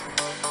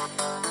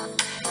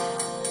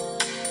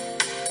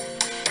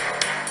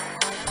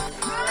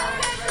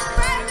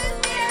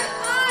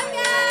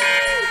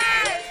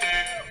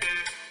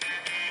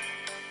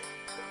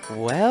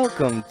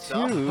Welcome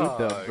to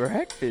the Dog.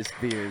 Breakfast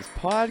Beers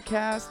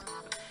podcast.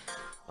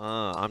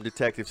 I'm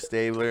Detective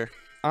Stabler.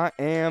 I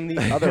am the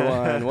other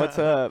one. What's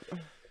up?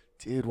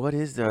 Dude, what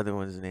is the other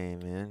one's name,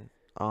 man?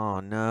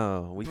 Oh,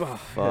 no. We That's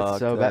fucked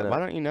so that bad. up. Why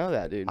don't you know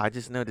that, dude? I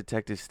just know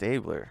Detective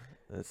Stabler.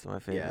 That's my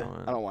favorite Yeah,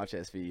 one. I don't watch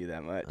SVU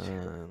that much.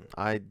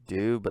 I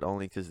do, but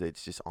only because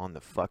it's just on the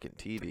fucking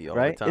TV all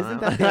Right? the time. Isn't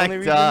that the Like, only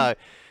reason? dog.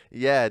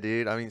 Yeah,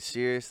 dude. I mean,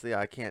 seriously,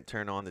 I can't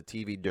turn on the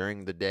TV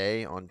during the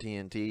day on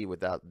TNT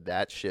without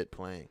that shit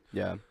playing.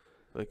 Yeah.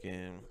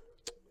 Fucking.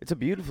 It's a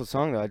beautiful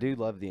song, though. I do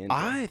love the intro.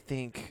 I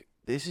think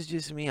this is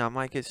just me. I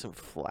might get some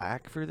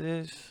flack for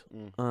this.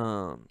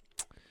 I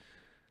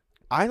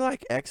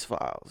like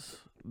X-Files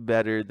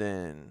better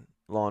than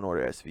Law and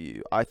Order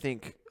SVU. I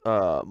think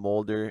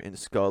Mulder and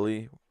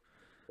Scully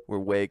were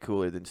way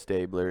cooler than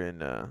Stabler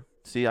and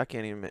see, I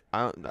can't even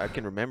I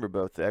can remember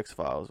both the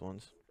X-Files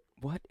ones.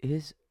 What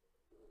is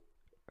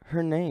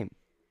her name?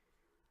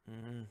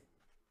 I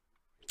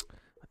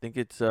think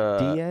it's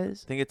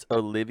Diaz? I think it's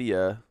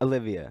Olivia.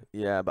 Olivia.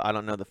 Yeah, but I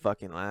don't know the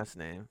fucking last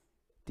name.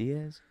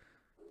 Diaz?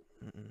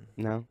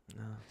 No?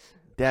 No.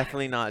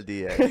 Definitely not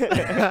Diaz.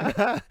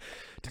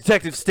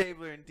 Detective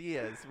Stabler and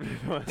Diaz.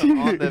 On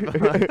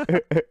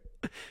the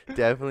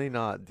Definitely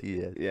not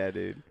Diaz. Yeah,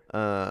 dude.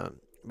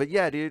 But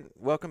yeah, dude,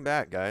 welcome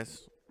back,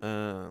 guys.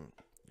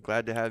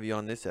 Glad to have you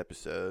on this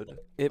episode.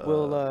 It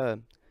will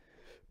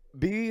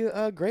be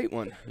a great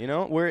one. You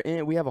know,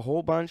 we have a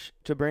whole bunch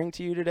to bring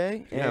to you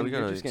today, Yeah, and we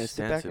got we're an just gonna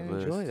sit back and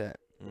extensive enjoy list. that.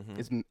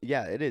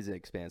 Mhm. It is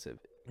expansive.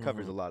 It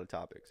covers a Mhm. lot of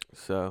topics.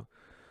 So,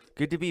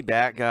 good to be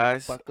back,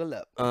 guys. Buckle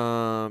up.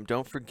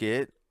 Don't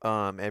forget,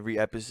 every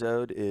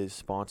episode is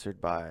sponsored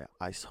by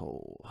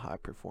Icehole High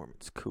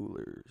Performance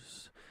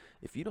Coolers.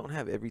 If you don't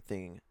have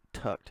everything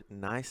tucked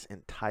nice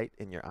and tight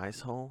in your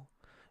ice hole,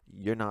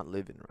 you're not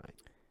living right.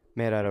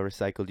 Made out of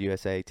recycled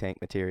USA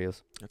tank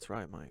materials. That's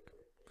right, Mike.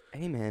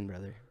 Amen,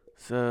 brother.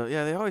 So,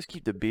 yeah, they always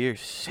keep the beer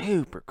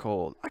super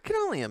cold. I can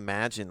only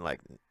imagine, like,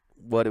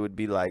 what it would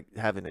be like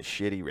having a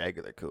shitty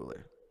regular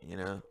cooler, you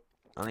know?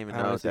 I don't even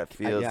know Honestly, what that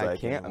feels I like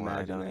can't anymore.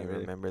 imagine I don't that, even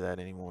really. remember that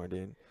anymore,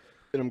 dude.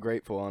 And I'm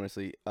grateful,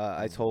 honestly.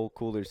 Ice Hole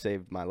Cooler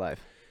saved my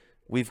life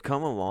We've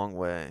come a long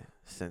way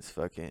since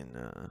fucking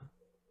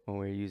when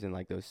we were using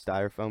like those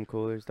styrofoam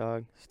coolers,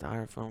 dog.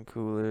 styrofoam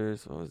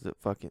coolers. What was it?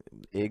 Fucking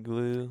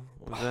Igloo?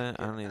 What was that?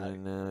 I don't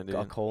even know, dude.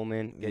 A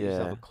Coleman. Get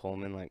yourself Yeah. a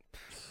Coleman. Like,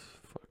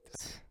 Fuck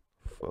that.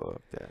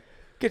 Fuck that.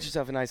 get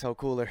yourself an Ice Hole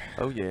Cooler.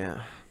 Oh,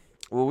 yeah.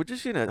 Well, we're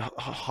just going to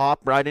hop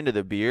right into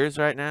the beers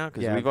right now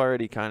because Yeah. we've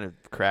already kind of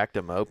cracked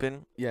them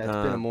open. Yeah, it's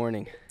been a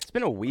morning. It's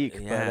been a week.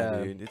 Yeah,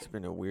 but, dude. It's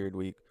been a weird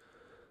week.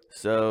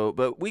 So,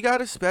 but we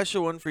got a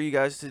special one for you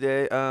guys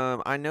today.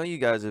 I know you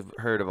guys have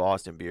heard of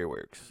Austin Beer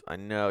Works. I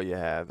know you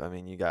have. I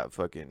mean, you got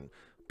fucking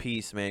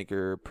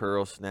Peacemaker,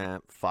 Pearl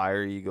Snap,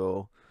 Fire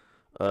Eagle.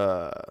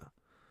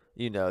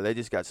 You know, they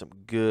just got some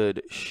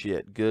good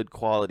shit, good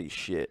quality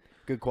shit.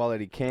 Good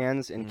quality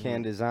cans and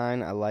can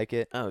design. I like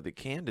it. Oh, the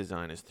can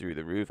design is through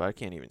the roof. I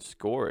can't even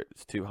score it.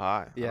 It's too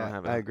high. I Yeah, don't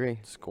have I a agree.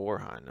 score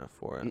high enough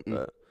for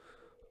it.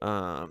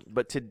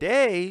 But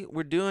today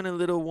we're doing a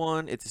little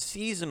one. It's a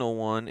seasonal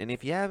one, and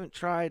if you haven't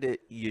tried it,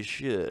 you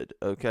should.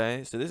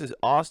 Okay, so this is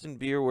Austin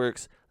Beer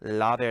Works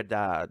La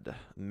Verdad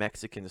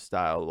Mexican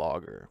style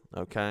lager.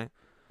 Okay,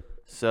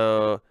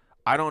 so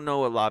I don't know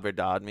what La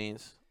Verdad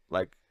means.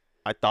 Like,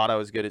 I thought I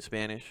was good at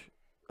Spanish,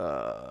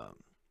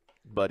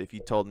 but if you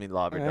told me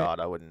La Verdad, right.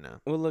 I wouldn't know.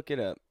 We'll look it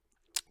up.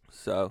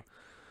 So,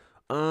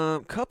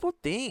 couple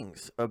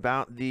things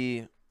about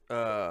the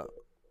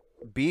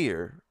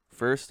beer.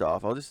 First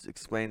off, I'll just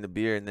explain the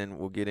beer, and then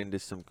we'll get into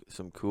some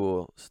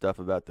cool stuff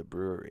about the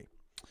brewery.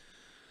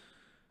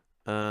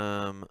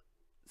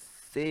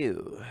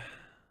 So,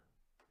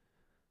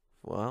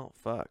 well,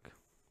 fuck.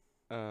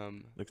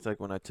 Looks like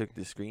when I took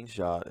the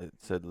screenshot, it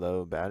said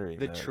low battery.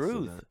 The mode, so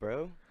truth, that-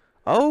 bro.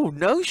 Oh,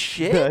 no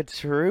shit. The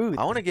truth.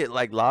 I want to get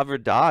like La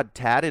Verdad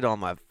tatted on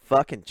my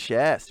fucking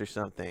chest or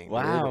something.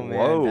 Wow, dude. man.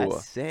 Whoa.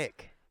 That's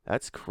sick.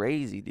 That's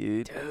crazy,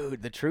 dude.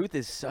 Dude, the truth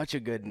is such a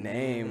good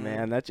name,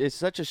 man. It's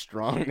such a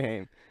strong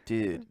name.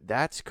 Dude,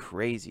 that's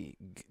crazy.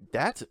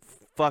 That's a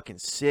fucking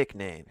sick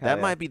name. Hell That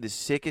yeah. might be the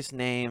sickest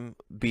name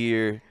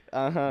beer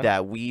Uh-huh.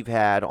 that we've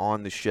had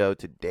on the show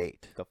to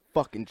date. The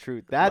fucking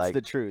truth. That's Like,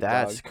 the truth,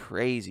 That's dog.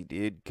 crazy,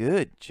 dude.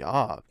 Good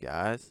job,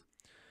 guys.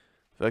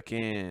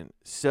 Fucking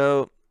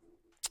so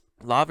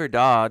La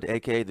Verdad,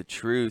 aka the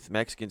Truth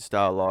Mexican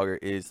style lager,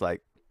 is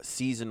like a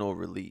seasonal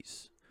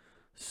release.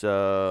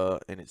 So,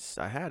 and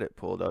I had it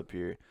pulled up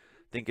here.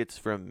 I think it's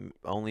from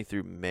only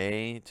through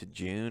May to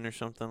June or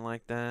something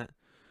like that.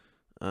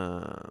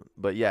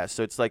 But yeah,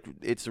 so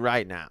it's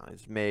right now.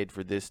 It's made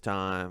for this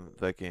time.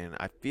 Fucking,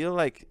 I feel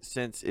like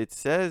since it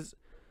says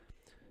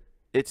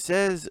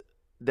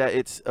that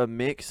it's a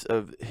mix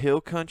of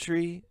hill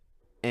country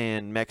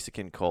and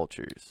Mexican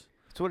cultures.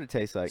 That's what it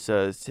tastes like.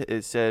 So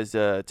it says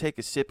take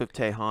a sip of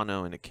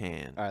Tejano in a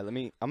can. All right,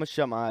 I'm gonna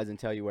shut my eyes and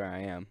tell you where I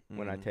am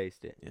when I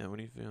taste it. Yeah, what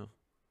do you feel?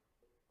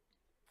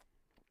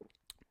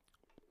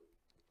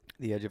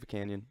 The edge of a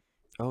canyon.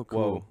 Oh, cool.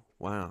 Whoa.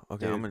 Wow.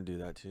 Okay, Dude. I'm gonna do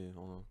that too.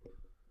 Hold on.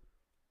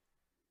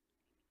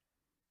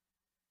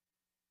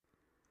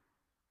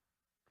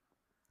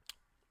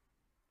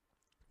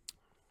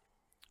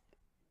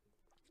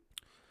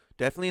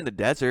 Definitely in the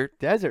desert.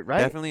 Desert, right?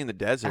 Definitely in the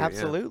desert. yeah.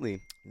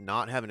 Absolutely.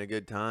 Not having a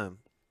good time.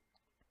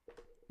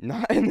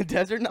 Not in the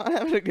desert, not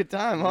having a good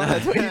time, huh?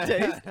 That's what you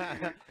taste.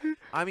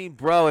 I mean,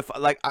 bro, if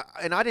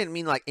and I didn't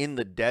mean like in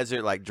the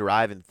desert, like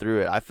driving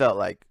through it. I felt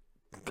like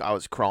I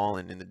was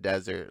crawling in the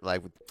desert,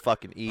 like with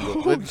fucking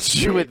eagles,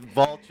 with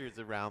vultures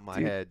around my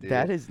head, dude.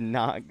 That is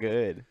not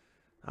good.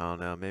 I don't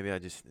know. Maybe I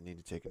just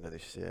need to take another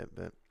sip.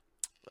 But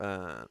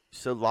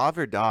so La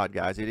Verdad,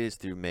 guys, it is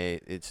through May.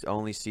 It's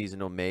only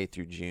seasonal May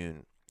through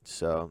June.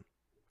 So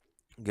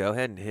go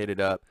ahead and hit it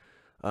up.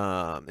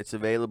 It's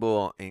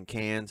available in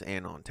cans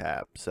and on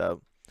tap.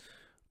 So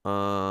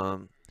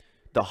the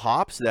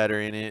hops that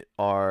are in it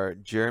are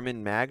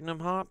German Magnum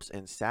hops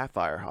and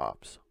Sapphire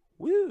hops.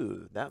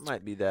 Woo, that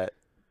might be that.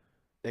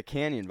 The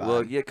canyon vibe.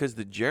 Well, yeah, because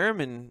the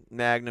German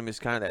Magnum is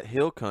kind of that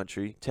hill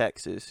country,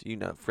 Texas,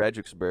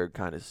 Fredericksburg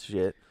kind of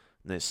shit.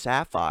 And then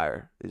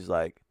Sapphire is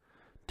like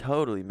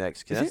totally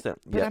Mexican. Is it?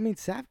 But I mean,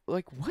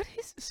 what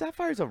is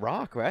Sapphire's a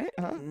rock, right?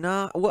 Huh?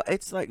 No, well,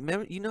 it's like,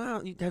 remember,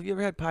 have you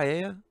ever had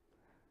paella?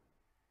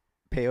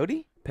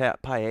 Peyote?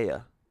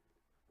 Paella.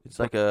 It's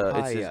like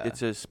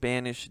it's a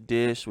Spanish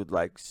dish with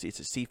like, it's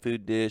a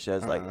seafood dish. It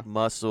has like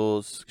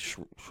mussels,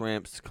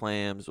 shrimps,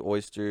 clams,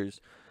 oysters.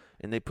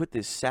 And they put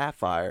this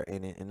sapphire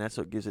in it, and that's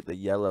what gives it the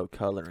yellow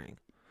coloring.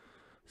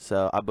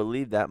 So I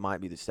believe that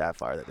might be the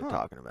sapphire that they're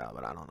talking about,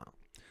 but I don't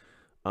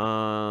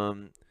know.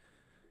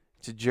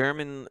 It's a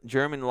German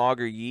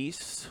lager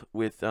yeast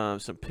with some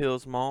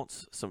Pils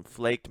malts, some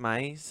flaked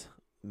maize.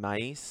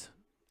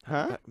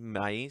 Huh?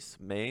 Maize.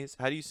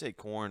 How do you say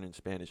corn in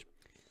Spanish?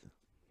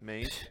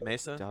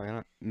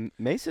 Mesa?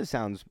 Mesa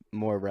sounds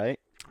more right.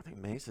 I think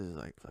mesa is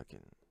like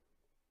fucking.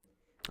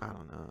 I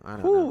don't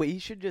know. Ooh, we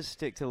should just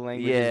stick to the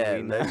language.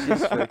 Yeah, let's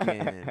just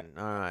fucking.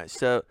 All right.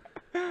 So,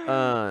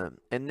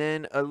 and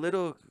then a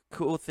little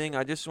cool thing.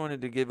 I just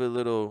wanted to give a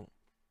little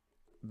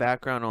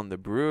background on the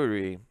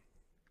brewery.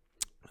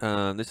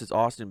 This is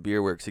Austin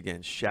Beer Works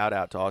again. Shout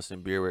out to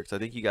Austin Beer Works. I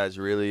think you guys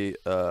really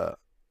are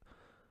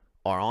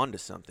onto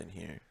something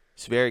here.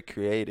 It's very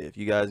creative.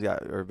 You guys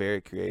are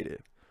very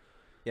creative.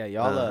 Yeah,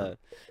 y'all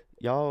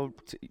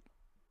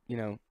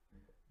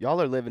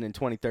are living in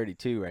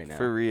 2032 right now.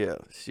 For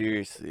real.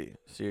 Seriously.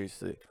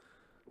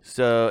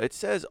 So it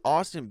says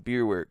Austin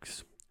Beer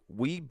Works.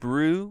 We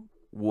brew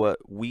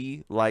what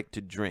we like to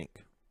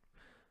drink.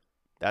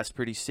 That's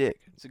pretty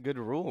sick. It's a good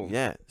rule.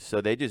 Yeah. So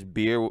they just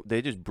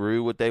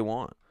brew what they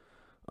want.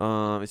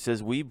 It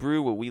says we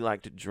brew what we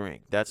like to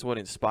drink. That's what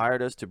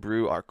inspired us to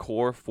brew our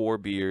core 4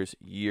 beers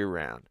year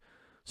round.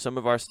 Some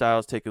of our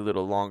styles take a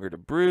little longer to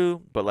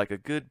brew, but like a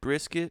good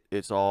brisket,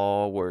 it's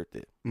all worth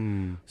it.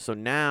 So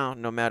now,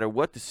 no matter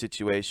what the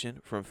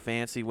situation, from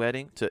fancy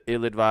wedding to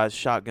ill-advised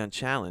shotgun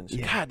challenge,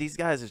 God, these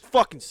guys is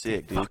fucking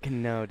sick, dude.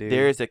 Fucking no, dude.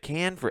 There is a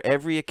can for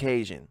every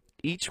occasion.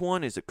 Each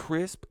one is a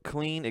crisp,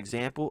 clean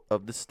example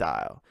of the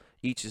style.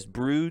 Each is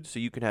brewed so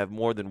you can have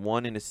more than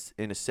one in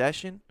a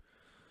session.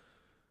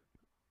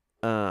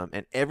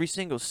 And every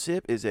single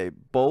sip is a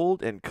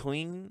bold and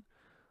clean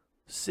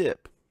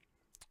sip.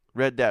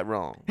 Read that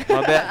wrong.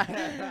 My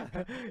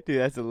bad. Dude,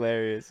 that's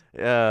hilarious.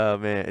 Oh,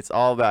 man. It's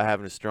all about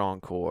having a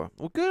strong core.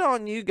 Well, good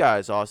on you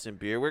guys, Austin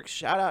Beer Works.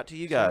 Shout out to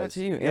you guys. Shout out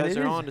to you. You guys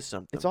are on to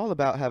something. It's all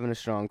about having a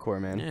strong core,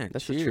 man. Yeah,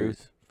 that's cheers. the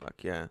truth.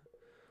 Fuck yeah.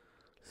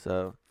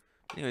 So,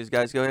 anyways,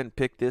 guys, go ahead and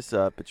pick this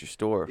up at your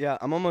store. Yeah,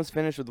 I'm almost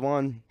finished with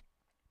one.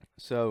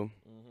 So,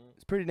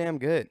 it's pretty damn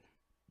good.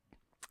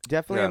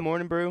 Definitely a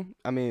morning brew.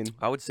 I mean,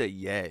 I would say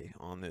yay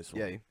on this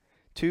one. Yay.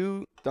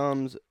 2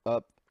 thumbs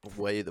up.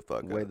 Way the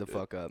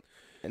fuck up.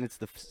 And it's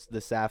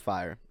the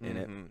sapphire in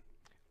it,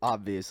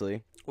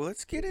 obviously. Well,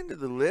 let's get into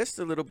the list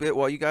a little bit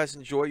while you guys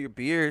enjoy your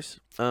beers.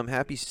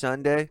 Happy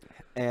Sunday.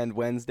 And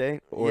Wednesday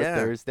or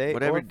Thursday.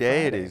 Whatever or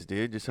day Friday. it is,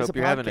 dude. Just hope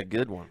you're having a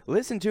good one.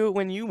 Listen to it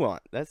when you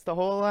want. That's the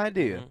whole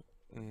idea.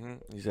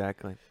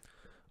 Exactly.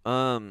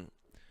 Some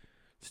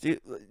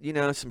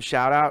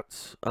shout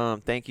outs.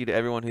 Thank you to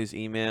everyone who's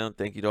emailed.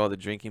 Thank you to all the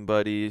drinking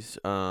buddies.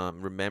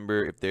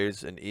 Remember, if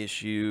there's an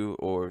issue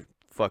or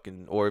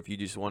if you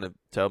just want to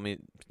tell me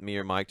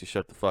or Mike to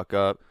shut the fuck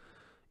up,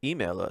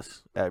 email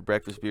us at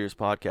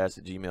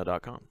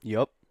breakfastbeerspodcast@gmail.com.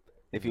 Yep.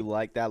 If you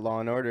like that Law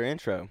and Order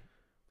intro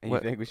and you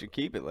think we should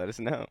keep it, let us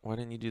know. Why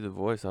didn't you do the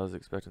voice? I was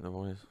expecting the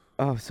voice.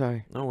 Oh,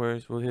 sorry. No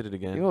worries. We'll hit it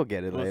again. You'll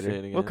get it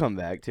later. We'll come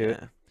back to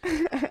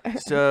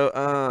it.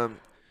 So,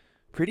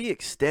 pretty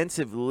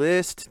extensive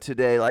list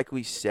today. Like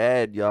we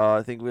said, y'all,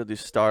 I think we'll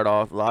just start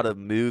off. A lot of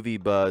movie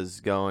buzz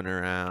going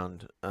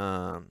around.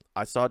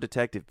 I saw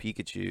Detective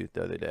Pikachu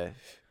the other day.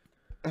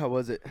 How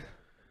was it?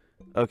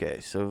 Okay,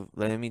 so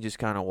let me just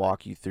kind of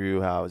walk you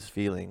through how I was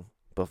feeling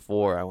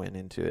before I went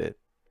into it.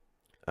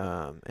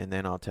 And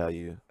then I'll tell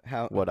you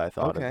what I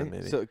thought of the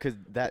movie. So,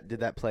 did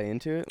that play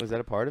into it? Was that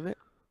a part of it?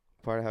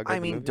 Part of how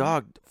good the movie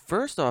dog,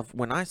 first off,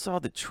 when I saw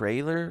the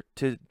trailer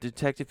to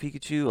Detective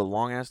Pikachu a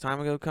long-ass time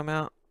ago come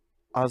out,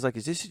 I was like,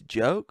 is this a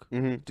joke?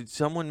 Did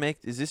someone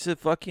is this a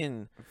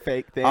fucking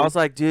fake thing? I was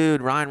like,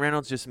 dude, Ryan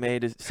Reynolds just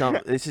made this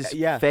is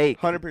fake.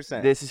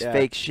 100%. This is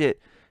fake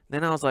shit.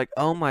 Then I was like,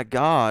 oh my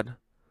God,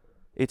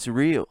 it's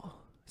real.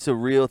 It's a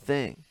real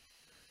thing.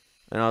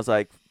 And I was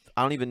like,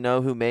 I don't even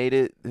know who made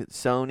it.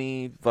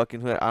 Sony,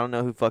 fucking, I don't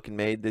know who fucking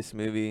made this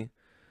movie.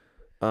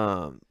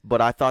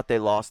 But I thought they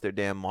lost their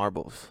damn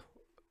marbles.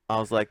 I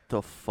was like,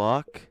 the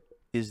fuck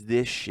is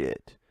this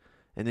shit?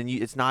 And then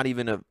it's not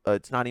even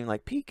it's not even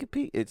like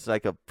Pika. It's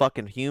like a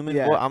fucking human.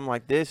 Yeah. Boy. I'm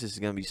like, this is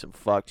gonna be some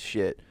fucked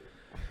shit.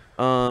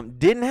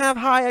 Didn't have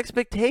high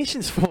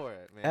expectations for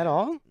it, man. At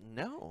all?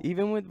 No.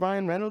 Even with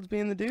Ryan Reynolds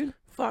being the dude?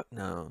 Fuck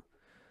no.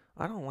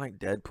 I don't like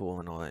Deadpool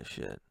and all that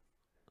shit.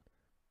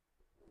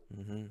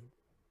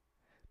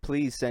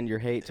 Please send your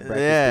hate to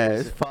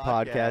Yeah,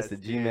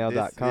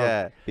 breakfastbeerspodcast@gmail.com.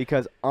 Yeah.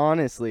 Because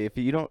honestly, if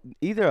you don't,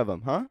 either of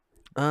them, huh?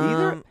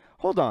 Either?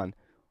 Hold on.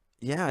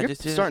 Yeah, You're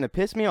starting to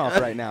piss me off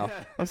right now.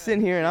 I'm sitting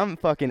here and I'm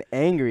fucking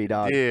angry,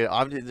 dog. Dude,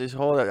 I'm just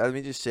hold up. Let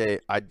me just say,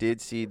 I did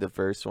see the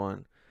first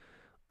one,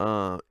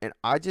 and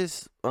I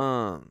just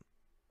like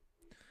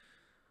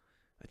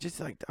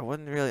I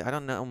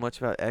don't know much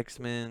about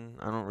X-Men.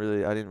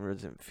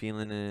 Wasn't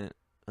feeling it.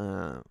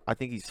 I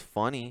think he's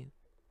funny.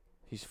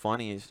 He's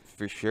funny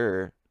for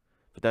sure,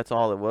 but that's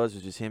all it was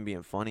just him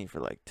being funny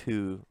for like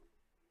 2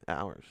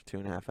 hours,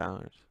 2.5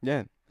 hours.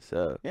 Yeah.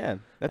 So yeah,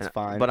 that's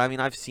fine. But I mean,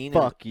 I've seen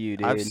Fuck you,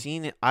 dude. I've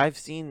seen it.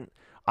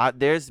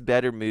 There's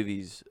better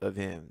movies of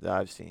him that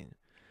I've seen,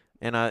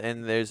 and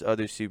there's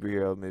other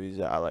superhero movies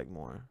that I like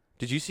more.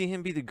 Did you see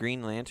him be the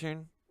Green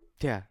Lantern?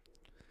 Yeah.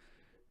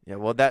 Yeah.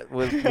 Well,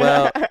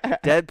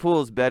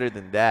 Deadpool's better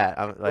than that.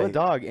 I'm like, well,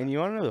 dog, and you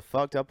want to know the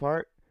fucked up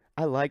part?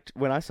 I liked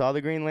when I saw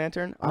the Green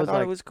Lantern. I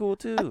thought it was cool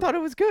too. I thought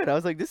it was good. I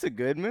was like, this is a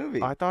good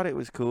movie. I thought it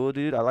was cool,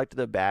 dude. I liked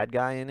the bad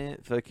guy in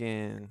it.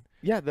 Fucking.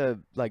 Yeah, the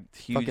like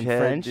huge fucking head,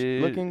 French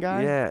dude. looking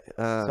guy. Yeah,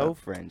 so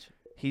French.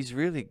 He's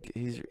really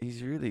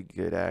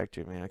good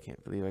actor, man. I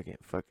can't believe I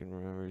can't fucking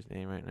remember his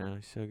name right now.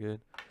 He's so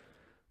good.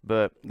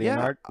 But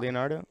Leonardo,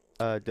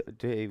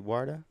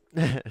 Eduardo.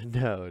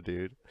 No,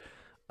 dude.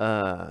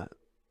 Fuck,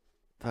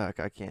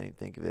 I can't even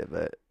think of it.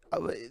 But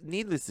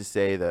needless to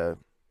say, though,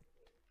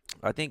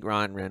 I think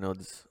Ryan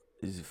Reynolds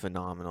is a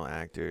phenomenal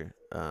actor.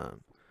 And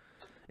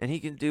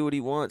he can do what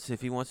he wants if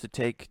he wants to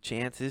take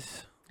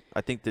chances. I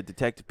think the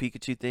Detective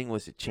Pikachu thing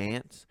was a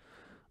chance.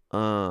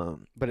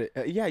 But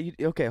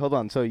okay, hold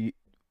on. So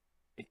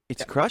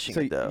it's crushing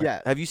it though.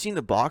 Yeah. Have you seen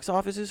the box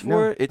offices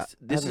for it?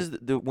 This is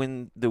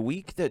when the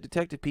week that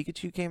Detective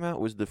Pikachu came out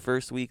was the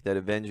first week that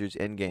Avengers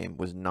Endgame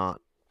was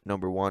not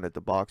 #1 at the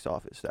box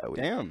office that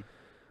week. Damn.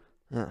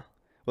 Huh.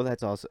 Well,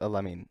 that's also.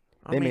 I mean,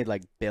 they made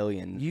like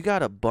billions. You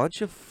got a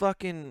bunch of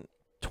fucking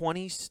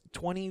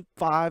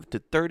 25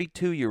 to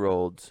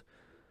 32-year-olds.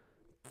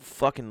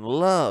 Fucking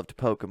loved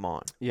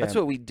Pokemon. Yeah. That's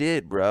what we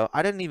did, bro.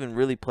 I didn't even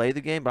really play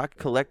the game, but I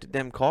collected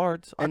them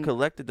cards. I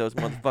collected those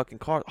motherfucking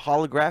cards.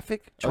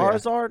 Holographic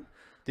Charizard.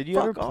 Did you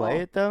ever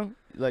play it though?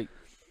 Like,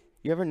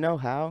 you ever know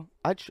how?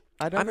 I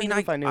don't know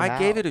if I knew how. I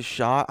gave it a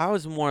shot. I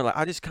was more like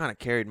I just kind of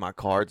carried my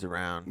cards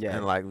around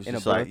and like was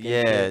just like,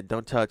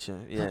 don't touch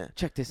them. Yeah.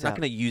 Check this out. I'm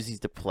not gonna use these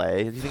to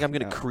play. Do you think I'm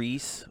gonna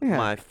crease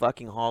my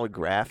fucking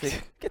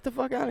holographic? Get the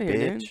fuck out of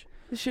here, dude.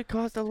 This shit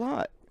cost a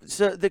lot.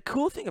 So the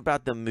cool thing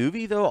about the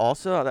movie, though,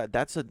 also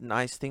that's a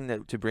nice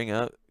thing to bring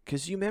up,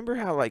 because you remember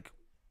how like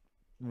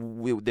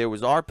there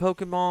was our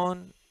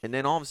Pokemon, and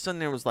then all of a sudden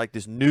there was like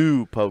this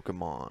new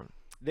Pokemon.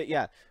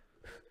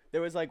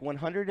 There was like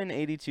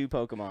 182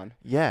 Pokemon.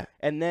 Yeah,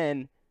 and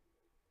then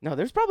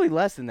there's probably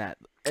less than that.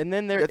 And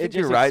then I think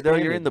you're right though.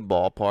 You're in the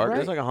ballpark. Right?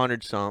 There's like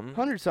 100 something.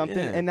 100 something,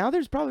 and now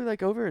there's probably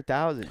like over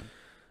 1,000.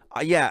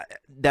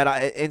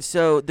 And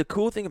so the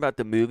cool thing about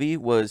the movie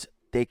was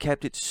they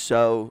kept it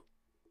so.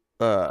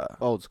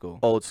 Old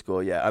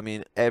school. Yeah. I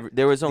mean,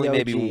 there was only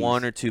maybe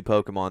 1 or 2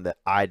 Pokemon that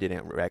I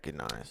didn't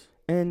recognize.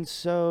 And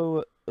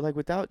so, like,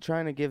 without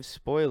trying to give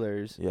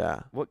spoilers,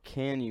 what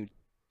can you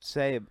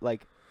say?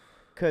 Like,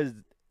 because...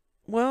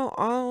 Well,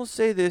 I'll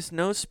say this.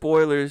 No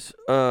spoilers.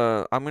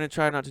 I'm going to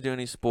try not to do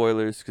any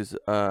spoilers because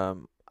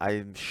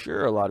I'm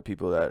sure a lot of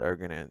people that are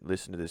going to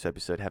listen to this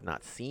episode have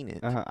not seen it.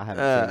 I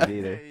haven't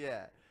seen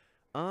it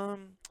either.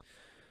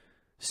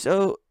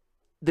 So...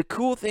 The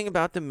cool thing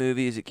about the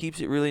movie is it keeps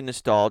it really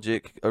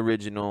nostalgic,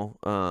 original.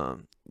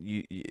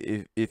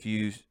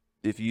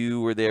 If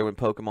you were there when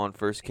Pokemon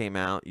first came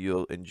out,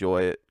 you'll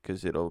enjoy it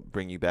because it'll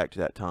bring you back to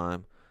that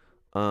time.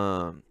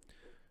 The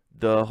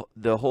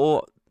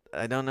whole,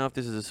 I don't know if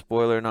this is a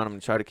spoiler or not. I'm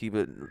gonna try to keep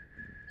it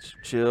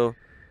chill.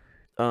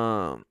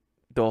 The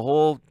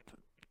whole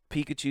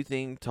Pikachu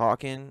thing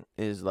talking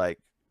is like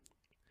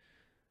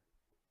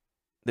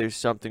there's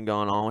something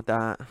going on with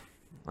that.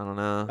 I don't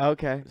know.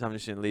 Okay. So I'm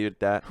just gonna leave it at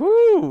that.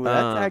 Whoo,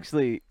 that's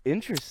actually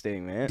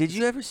interesting, man. Did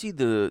you ever see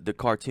the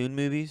cartoon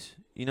movies?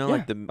 You know,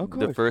 like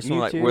the first Mewtwo. one,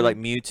 like where like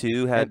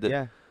Mewtwo had the.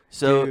 Yeah.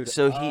 So Dude,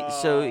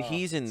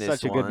 he's in this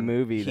such one. a good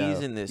movie. He's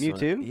though. in this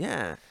Mewtwo? one.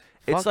 Yeah.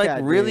 Fuck It's like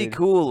that, really dude.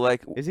 cool.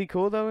 Like, is he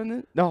cool though in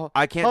this? No,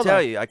 I can't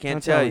tell you. I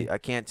can't tell you. I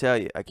can't tell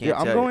you. I can't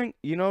I'm tell going.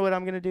 You know what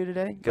I'm gonna do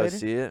today? Go later?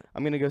 see it.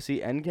 I'm gonna go see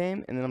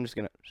Endgame, and then I'm just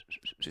gonna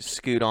Just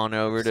scoot on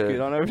over to.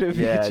 Pikachu.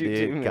 Yeah, 2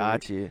 dude. movie.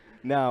 Got you.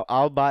 No,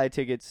 I'll buy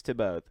tickets to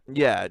both.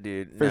 Yeah,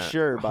 dude. For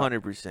sure, but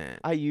 100%.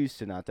 I used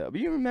to not though. But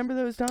you remember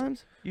those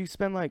times? You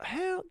spend like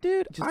Hell,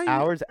 dude. just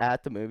hours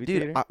at the movie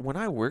theater. When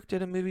I worked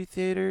at a movie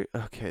theater,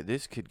 okay,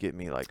 this could get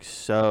me like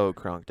so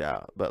crunked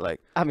out. But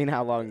like, I mean,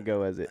 how long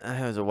ago was it?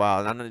 it was a while.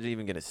 And I'm not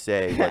even gonna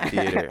say what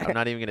theater. I'm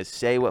not even gonna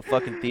say what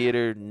fucking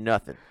theater.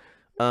 Nothing.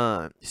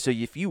 So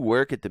if you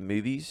work at the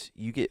movies,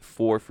 you get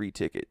 4 free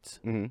tickets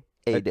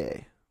a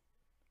day.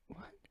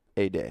 What?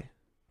 A day.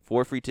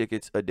 4 free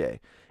tickets a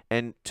day.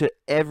 And to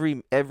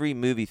every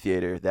movie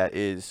theater that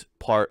is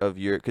part of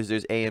your, because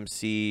there's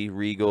AMC,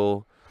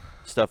 Regal,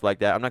 stuff like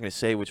that. I'm not gonna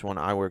say which one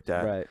I worked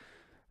at. Right.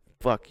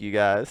 Fuck you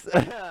guys.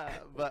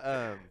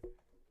 But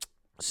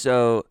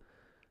so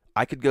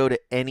I could go to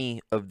any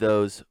of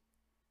those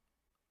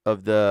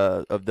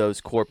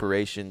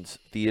corporations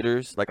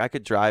theaters. Like I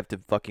could drive to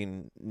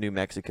fucking New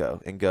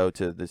Mexico and go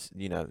to this,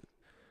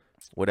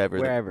 wherever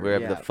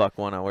the fuck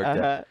one I worked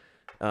at.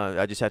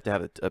 I just have to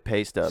have a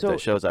pay stub that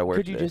shows I worked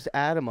there. Could you just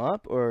add them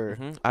up, or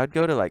I'd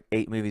go to like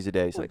 8 movies a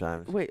day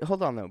sometimes. Wait,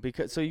 hold on though,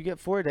 because so you get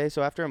 4 a day.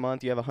 So after a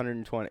month, you have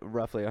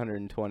roughly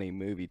 120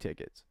 movie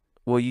tickets.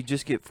 Well, you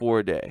just get 4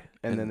 a day,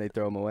 and then they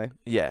throw them away.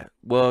 Yeah.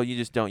 Well, you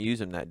just don't use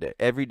them that day.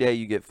 Every day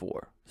you get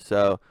 4.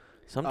 So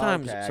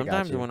sometimes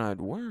when I'd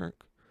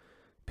work,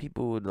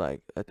 people would like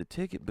at the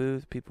ticket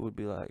booth. People would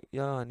be like,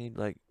 "Yo, I need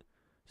like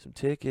some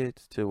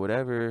tickets to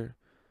whatever."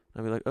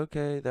 I'd be like,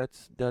 "Okay,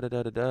 that's da da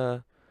da da da."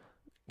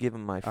 Give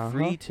them my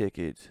free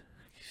tickets.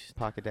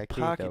 Pocket that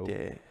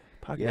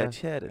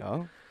cheddar.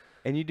 Oh,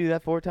 and you do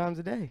that 4 times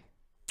a day,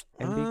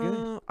 and be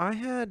good.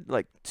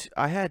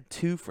 I had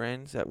 2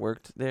 friends that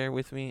worked there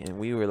with me, and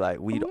we were like,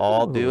 we'd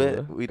all do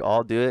it. We'd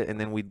all do it, and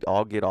then we'd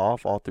all get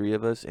off, all 3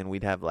 of us, and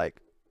we'd have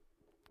like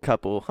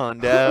couple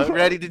Honda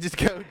ready to just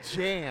go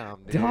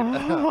jam, dude.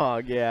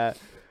 Dog, yeah.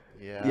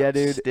 Yeah,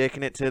 dude.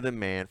 Sticking it to the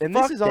man. And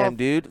Fuck this is them,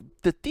 dude.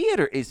 The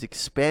theater is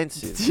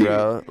expensive,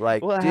 bro.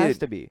 Like, well, it dude, has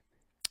to be.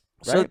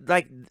 Right? So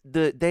like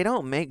they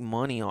don't make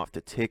money off the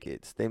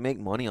tickets. They make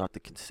money off the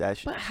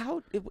concessions. But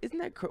how isn't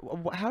that?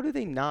 How do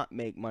they not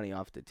make money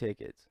off the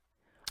tickets?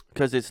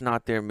 Because it's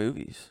not their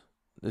movies.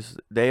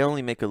 They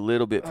only make a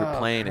little bit for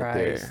playing it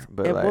there.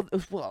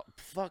 But well,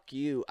 fuck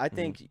you. I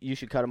think you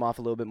should cut them off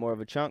a little bit more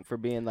of a chunk for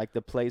being like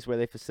the place where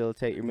they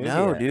facilitate your movie.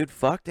 No, dude,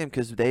 fuck them,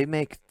 because they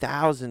make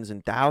thousands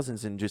and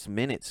thousands in just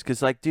minutes.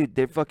 Because like, dude,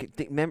 they're fucking.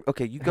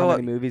 Okay, you go. How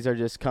many movies are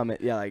just coming?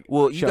 Yeah, like.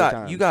 Well, you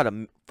got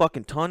a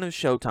fucking ton of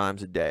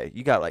showtimes a day.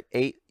 You got like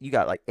 8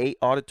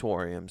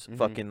 auditoriums.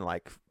 Fucking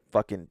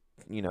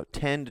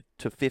 10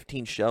 to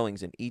 15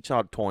 showings in each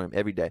auditorium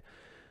every day,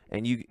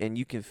 and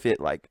you can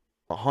fit like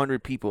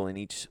 100 people in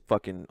each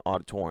fucking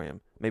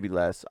auditorium, maybe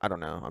less. I don't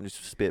know. I'm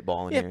just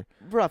spitballing here.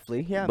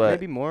 Roughly, yeah,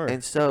 maybe more.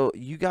 And so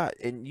you got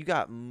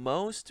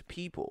most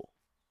people,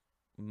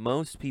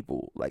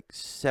 like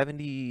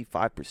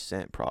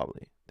 75%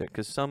 probably,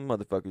 because some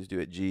motherfuckers do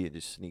it G and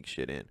just sneak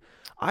shit in.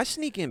 I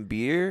sneak in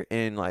beer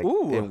and like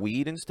and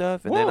weed and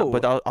stuff, and then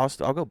but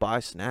I'll go buy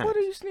snacks. What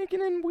are you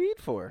sneaking in weed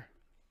for?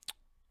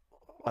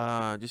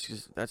 Just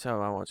 'cause that's how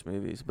I watch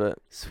movies. But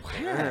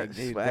swag,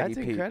 dude, that's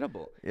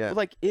incredible. Yeah. But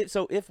like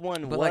so if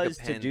one was like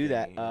to do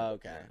that,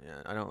 okay.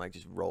 Yeah, I don't like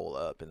just roll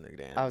up in the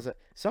damn. I was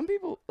some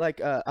people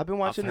like I've been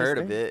watching. I've heard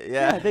of it.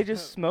 Yeah. They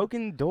just smoke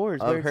indoors.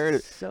 I've heard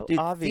it. So dude,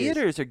 obvious.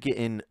 Theaters are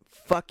getting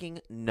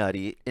fucking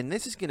nutty, and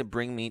this is gonna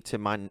bring me to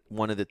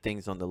one of the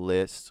things on the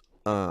list.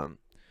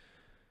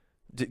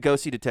 Go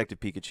see Detective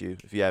Pikachu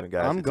if you haven't,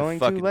 guys. I'm going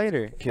to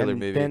later. Killer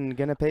movie. Then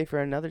gonna pay for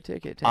another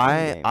ticket. To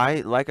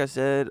I like I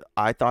said,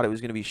 I thought it was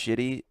gonna be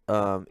shitty.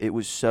 It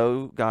was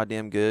so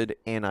goddamn good,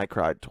 and I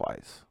cried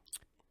twice.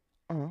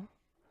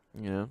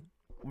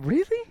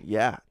 Really?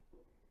 Yeah.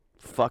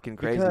 Fucking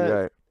crazy, because,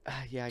 right?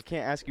 Yeah, I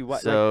can't ask you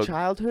what, so, like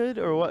childhood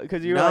or what?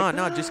 Because you're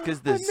no, just because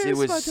it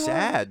was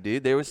sad,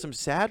 dude. There was some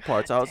sad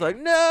parts. I was like,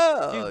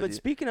 no. Dude, but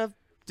speaking of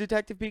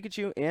Detective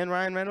Pikachu and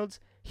Ryan Reynolds,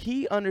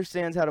 he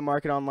understands how to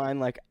market online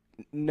like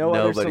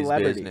nobody's other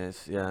celebrity.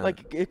 Business, yeah.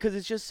 Like, because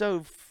it's just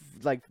so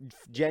like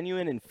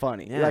genuine and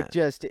funny. Yeah. Like,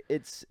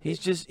 he's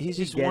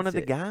just one of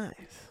the guys.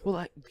 Well,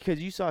 like, because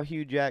you saw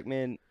Hugh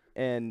Jackman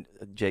and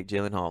Jake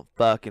Gyllenhaal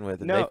fucking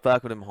with him. No, they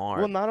fuck with him hard.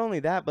 Well, not only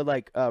that, but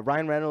like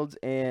Ryan Reynolds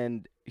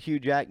and Hugh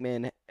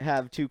Jackman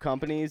have 2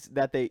 companies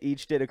that they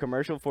each did a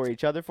commercial for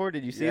each other for.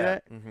 Did you see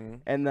that? Mm-hmm.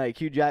 And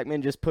like Hugh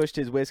Jackman just pushed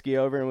his whiskey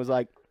over and was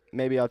like,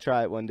 maybe I'll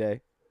try it one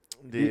day.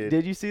 Dude.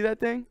 Did you see that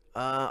thing?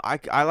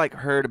 I like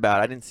heard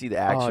about it. I didn't see the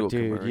actual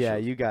commercial. Yeah,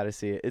 you got to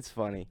see it. It's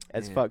funny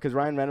as fuck because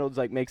Ryan Reynolds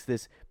like makes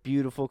this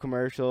beautiful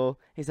commercial.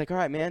 He's like, all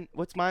right, man,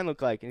 what's mine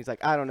look like? And he's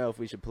like, I don't know if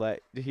we should play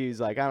it. He's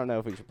like, I don't know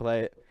if we should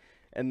play it.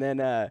 And then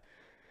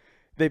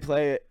they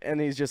play it, and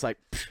he's just like,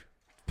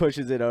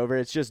 pushes it over.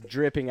 It's just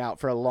dripping out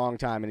for a long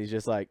time, and he's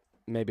just like,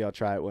 maybe I'll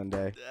try it one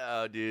day.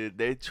 Oh, dude,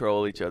 they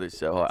troll each other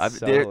so hard.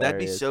 That'd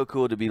be so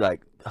cool to be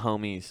like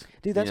homies.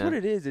 Dude, that's what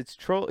it is. It's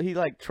troll. He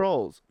like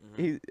trolls.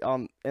 He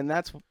and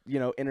that's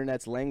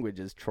internet's language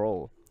is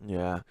troll.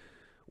 Yeah.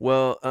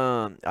 Well,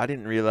 I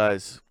didn't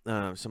realize.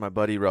 So my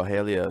buddy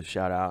Rogelio,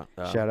 shout out.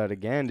 Shout out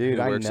again, dude.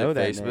 I works know at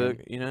that Facebook.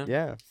 name. You know.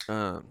 Yeah.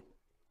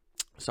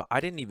 So I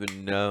didn't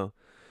even know,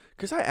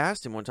 because I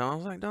asked him one time. I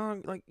was like,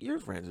 dog, like, you're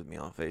friends with me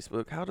on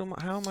Facebook. How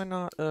am I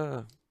not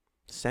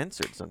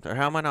censored sometimes?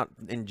 How am I not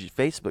in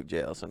Facebook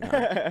jail somehow?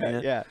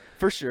 Yeah,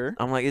 for sure.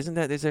 I'm like, is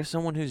there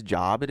someone whose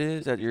job it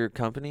is at your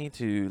company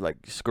to like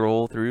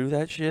scroll through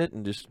that shit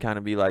and just kind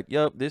of be like,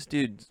 yup, this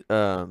dude's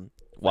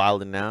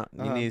wilding out.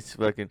 He needs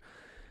fucking.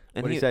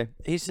 And What did he say?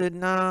 He said,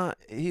 nah.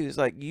 He was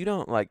like, you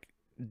don't like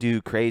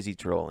do crazy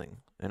trolling.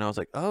 And I was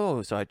like,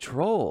 oh, so I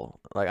troll.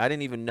 Like, I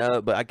didn't even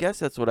know, but I guess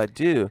that's what I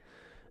do.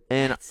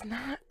 And it's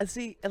not.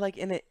 See, like,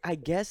 in it, I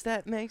guess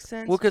that makes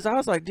sense. well, because I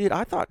was like, dude,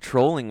 I thought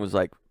trolling was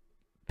like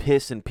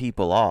pissing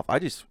people off. I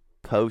just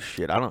post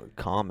shit. I don't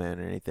comment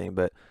or anything,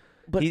 but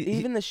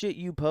even the shit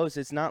you post,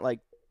 it's not like,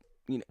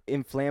 you know,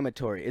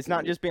 inflammatory. It's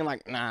not just being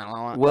like,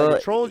 nah. Well, like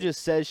a troll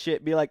just says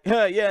shit, be like,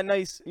 yeah,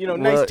 nice,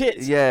 nice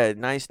tits. Yeah,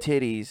 nice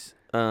titties.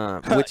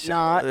 Which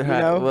not,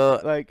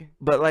 well, like,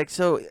 but like,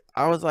 so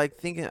I was like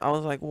thinking,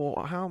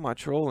 well, how am I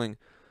trolling?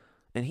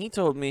 And he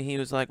told me, he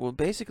was like, well,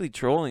 basically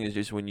trolling is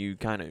just when you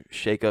kind of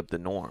shake up the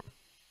norm,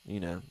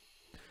 And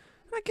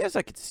I guess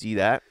I could see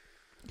that.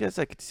 I guess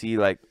I could see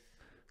like.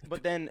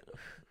 But then,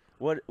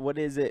 what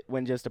is it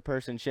when just a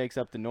person shakes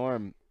up the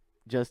norm?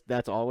 Just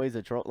that's always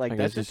a troll. Like,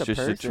 that's just a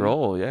person. A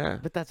troll, yeah.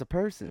 But that's a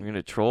person. You're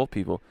gonna troll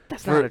people.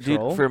 That's not a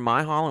troll. Dude, for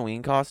my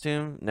Halloween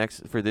costume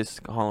for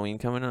this Halloween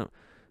coming up,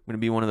 I'm gonna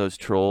be one of those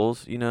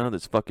trolls,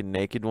 those fucking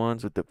naked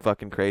ones with the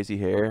fucking crazy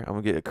hair. I'm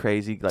gonna get a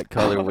crazy like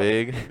color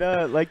wig.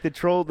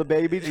 The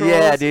baby trolls.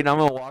 Yeah, dude. I'm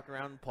gonna walk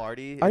around and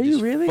party. Are and you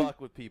just really?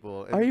 Fuck with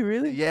people. Are you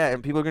really? Yeah,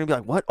 and people are gonna be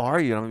like, "What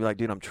are you?" And I'm gonna be like,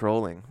 "Dude, I'm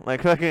trolling."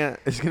 Like, fucking,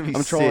 it's gonna be.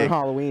 I'm trolling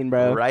Halloween,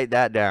 bro. Write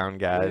that down,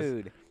 guys.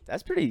 Dude,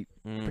 that's pretty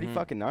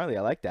fucking gnarly.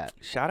 I like that.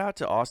 Shout out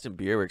to Austin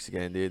Beerworks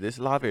again, dude. This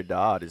La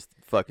Verdad is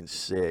fucking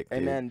sick.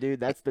 And then,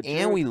 dude, that's the.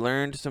 And we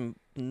learned some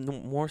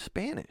more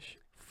Spanish.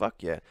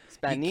 Fuck yeah.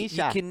 Spanish.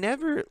 You can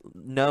never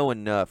know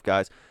enough,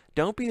 guys.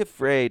 Don't be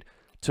afraid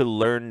to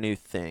learn new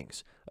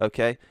things,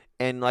 okay?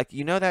 And like,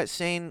 that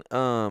saying,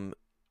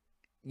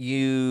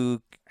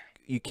 you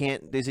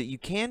can't, is it you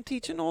can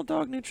teach an old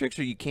dog new tricks,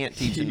 or you can't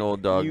teach an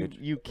old dog new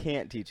tricks? You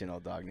can't teach an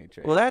old dog new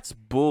tricks. Well, that's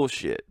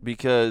bullshit,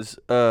 because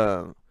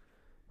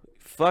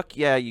fuck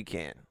yeah, you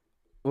can.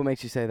 What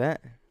makes you say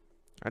that?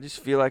 I just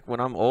feel like when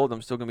I'm old,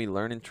 I'm still going to be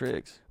learning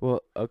tricks.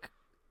 Well, okay.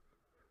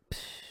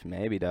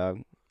 Maybe,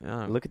 dog.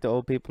 Yeah. Look at the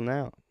old people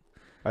now.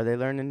 Are they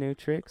learning new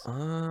tricks?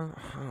 I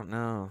don't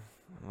know.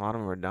 A lot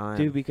of them are dying.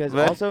 Dude, because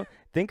also,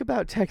 think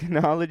about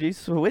technology.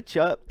 Switch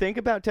up. Think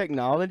about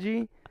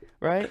technology,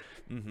 right?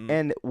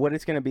 And what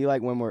it's going to be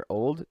like when we're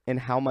old, and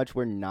how much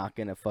we're not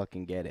going to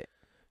fucking get it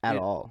at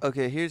all.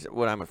 Okay, here's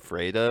what I'm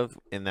afraid of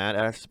in that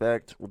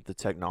aspect with the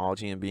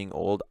technology and being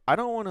old. I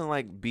don't want to,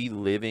 like, be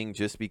living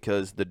just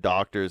because the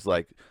doctor's,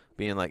 like,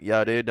 being like,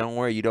 yeah, dude, don't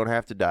worry, you don't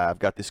have to die. I've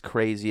got this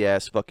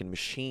crazy-ass fucking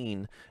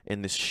machine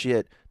and this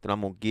shit that I'm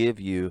going to give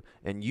you,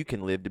 and you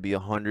can live to be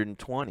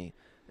 120.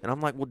 And I'm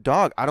like, well,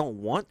 dog, I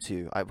don't want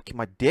to.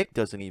 My dick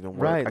doesn't even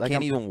work. Right, I like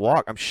can't even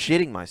walk. I'm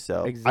shitting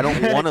myself. Exactly. I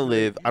don't want to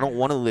live. I don't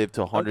want to live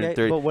to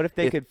 130. Okay, but what if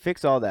they could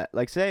fix all that?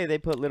 Like, say they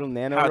put little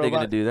nano How are robots. they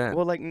going to do that?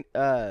 Well, like,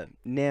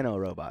 nano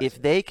robots.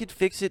 If they could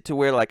fix it to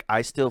where, like,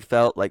 I still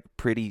felt, like,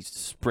 pretty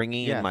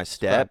springy in my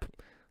step,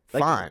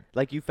 fine.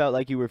 Like you felt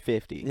like you were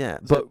 50. Yeah,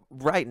 but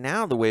right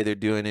now the way they're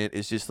doing it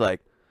is just like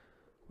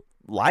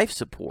life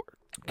support,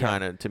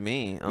 kind of, to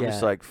me. I'm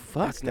just like,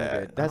 fuck That's not that.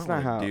 good. That's I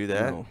don't not wanna how. do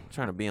that. No. I'm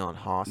trying to be on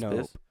hospice.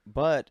 No.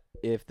 But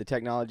if the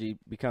technology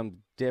becomes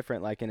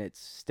different, like in its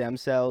stem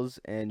cells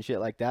and shit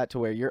like that, to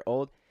where you're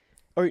old,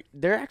 or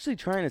they're actually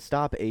trying to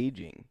stop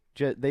aging.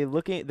 They're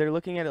looking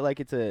at it like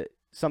it's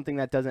something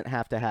that doesn't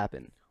have to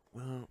happen.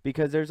 Well,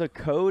 Because there's a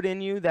code in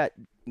you that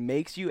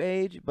makes you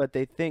age, but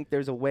they think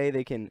there's a way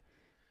they can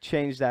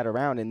change that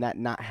around and that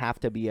not have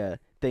to be a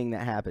thing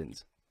that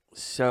happens.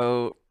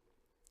 so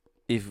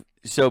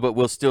but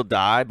we'll still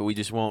die, but we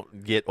just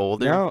won't get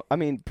older. No, I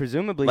mean,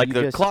 presumably, Like you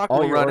the just, clock all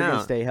will your run organs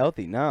out. stay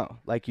healthy. No,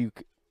 like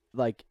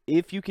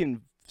if you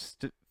can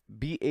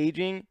be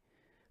aging,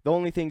 the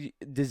only thing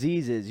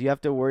diseases you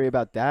have to worry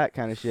about that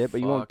kind of shit,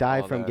 but you won't Fuck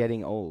die all from that.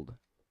 getting old.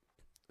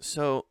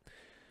 So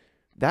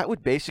that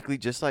would basically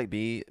just like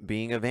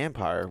being a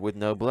vampire with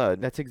no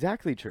blood. That's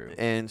exactly true.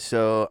 And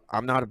so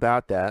I'm not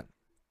about that.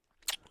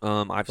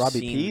 I've Robbie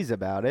seen P's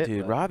about it,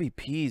 dude. but- Robbie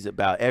P's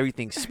about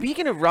everything.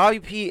 Speaking of Robbie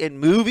P and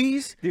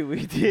movies, Dude,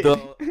 we did.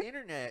 the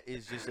internet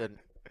is just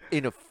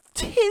in a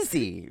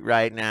tizzy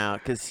right now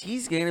because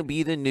he's gonna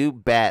be the new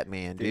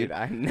Batman, dude. Dude,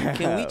 I know.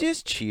 Can we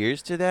just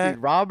cheers to that?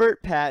 Dude,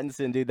 Robert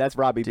Pattinson, dude, that's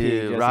Robbie P.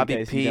 Dude, just in Robbie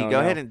case you P, don't go know.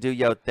 ahead and do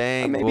your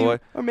thing, maybe, boy.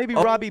 or maybe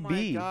Robbie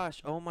B.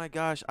 Oh my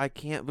gosh, I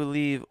can't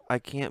believe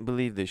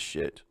this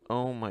shit.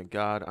 Oh my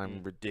god,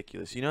 I'm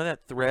ridiculous. You know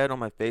that thread on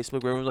my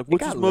Facebook where everyone's like,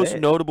 "What's his most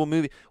lit. notable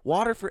movie?"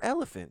 Water for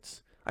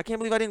Elephants. I can't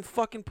believe I didn't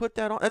fucking put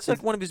that on. That's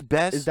like one of his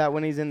best. Is that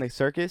when he's in the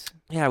circus?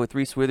 Yeah, with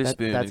Reese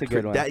Witherspoon. That's a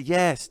good one.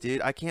 Yes,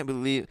 dude. I can't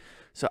believe.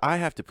 So I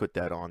have to put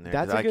that on there.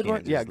 That's a good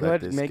one. Yeah, go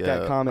ahead and make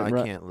that comment.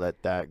 I can't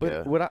let that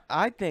But go. what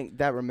I think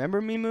that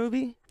Remember Me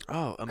movie,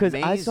 Oh, Because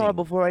amazing. I saw it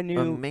before I knew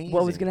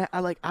what was Amazing.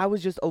 gonna. I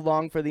was just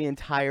along for the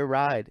entire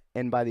ride,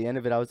 and by the end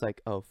of it, I was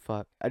like, "Oh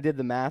fuck!" I did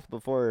the math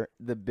before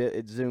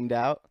it zoomed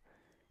out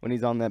when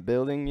he's on that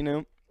building. You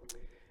know,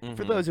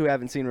 for those who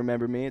haven't seen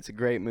Remember Me, it's a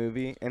great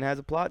movie and has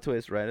a plot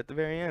twist right at the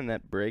very end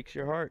that breaks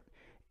your heart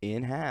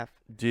in half.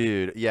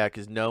 Dude, yeah,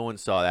 because no one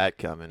saw that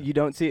coming. You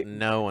don't see it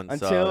No one saw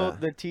until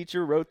that. the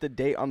teacher wrote the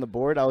date on the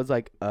board. I was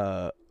like,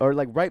 or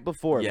like right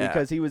before, Yeah.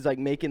 because he was like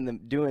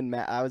doing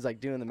math. I was like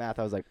doing the math.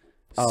 I was like,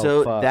 oh,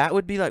 So fuck. that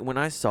would be like when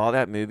I saw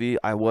that movie,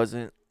 I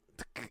wasn't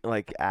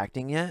like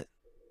acting yet,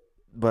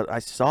 but I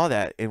saw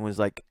that and was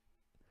like,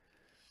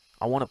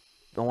 I want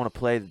to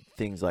play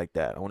things like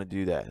that. I want to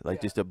do that.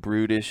 Like just a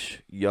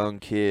brutish young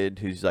kid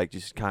who's like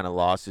just kind of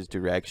lost his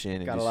direction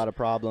and Got just, a lot of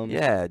problems.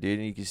 yeah, dude,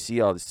 and you can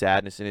see all the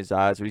sadness in his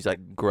eyes, but he's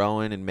like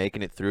growing and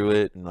making it through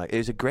it, and like it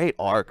was a great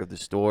arc of the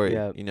story.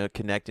 Yeah. You know,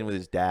 connecting with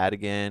his dad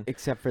again.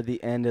 Except for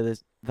the end of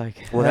this,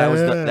 like. Well,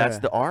 that's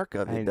the arc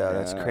of I it, though.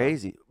 That's know.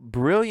 crazy.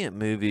 Brilliant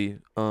movie.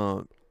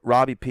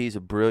 Robbie P's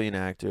a brilliant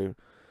actor.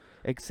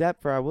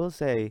 Except for, I will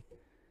say,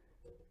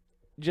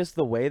 just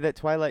the way that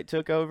Twilight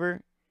took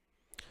over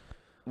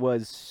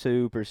was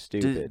super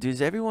stupid.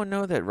 Does everyone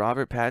know that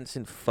Robert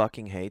Pattinson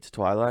fucking hates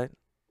Twilight?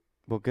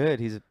 Well, good.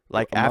 He's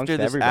Like amongst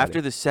everybody.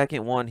 after the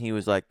second one, he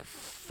was like,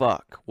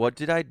 "Fuck, what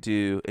did I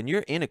do?" And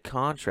you're in a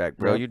contract,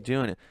 bro. Yep. You're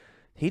doing it.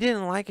 He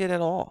didn't like it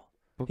at all.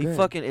 Well, He good.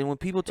 fucking, and when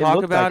people It talk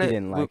looked about like it, he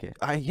didn't like it.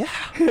 Yeah,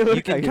 It you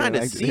looked can like he kind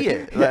of liked see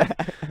it. Like,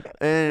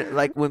 and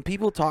like when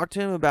people talk to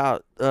him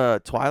about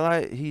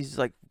Twilight, he's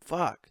like,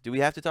 "Fuck, do we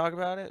have to talk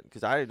about it?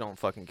 Because I don't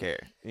fucking care."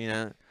 You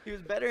know, He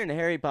was better in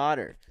Harry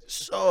Potter.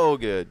 so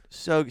good.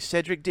 So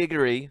Cedric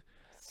Diggory.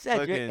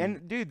 Cedric, Fucking-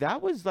 and dude,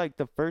 that was like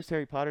the first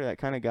Harry Potter that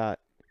kind of got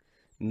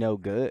no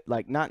good.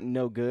 Like not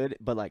no good,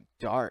 but like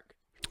dark.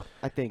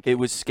 I think It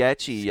was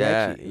sketchy.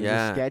 Yeah, Sketchy. It was a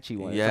yeah, sketchy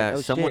one. It's yeah. like,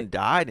 oh, Someone shit.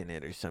 died in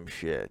it or some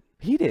shit.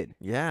 he did.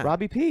 Yeah,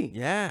 Robbie P.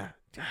 yeah.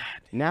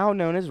 Now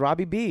known as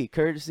Robbie B.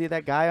 Courtesy of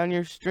that guy on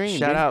your stream.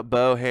 Shout dude. out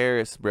Bo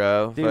Harris,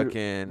 bro. Dude,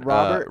 Fucking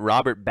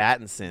Robert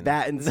Pattinson.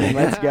 Pattinson.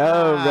 Let's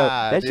go, bro.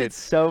 That Dude. shit's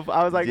so.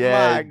 I was like,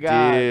 Yeah, my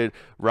god. dude.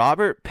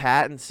 Robert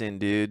Pattinson,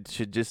 dude,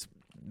 should just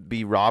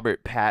be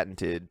Robert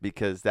patented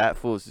because that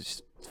fool's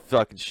just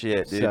fucking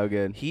shit, dude. So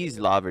good. He's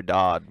La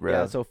Verdad, bro.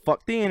 Yeah. So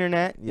fuck the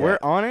internet. Yeah. We're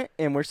on it,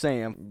 and we're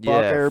saying fuck yeah,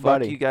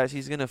 everybody. fuck you guys.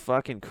 He's gonna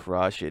fucking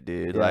crush it,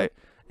 dude. Yeah. Like,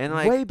 and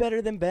like, way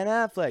better than Ben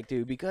Affleck,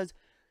 dude. Because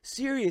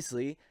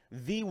seriously,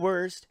 the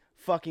worst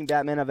fucking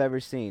Batman I've ever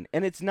seen,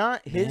 and it's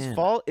not his Man.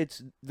 fault.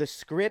 It's the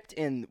script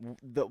and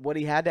what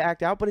he had to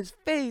act out. But his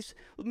face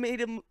made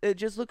him. It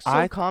just looks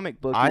so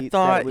comic booky. I that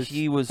thought it was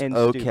he was and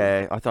okay.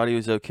 stupid. I thought he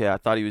was okay. I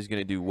thought he was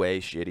gonna do way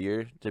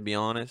shittier, to be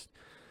honest.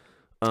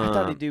 I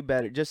thought he'd do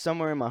better. Just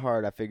somewhere in my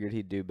heart, I figured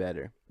he'd do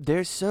better.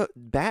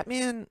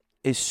 Batman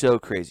is so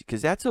crazy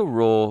because that's a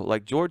role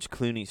like George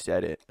Clooney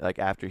said it like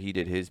after he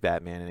did his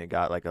Batman and it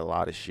got like a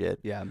lot of shit.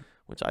 Yeah.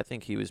 Which I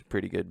think he was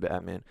pretty good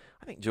Batman.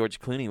 I think George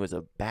Clooney was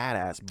a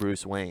badass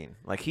Bruce Wayne.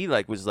 Like he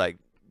like was like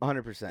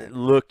 100%.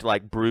 looked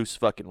like Bruce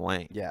fucking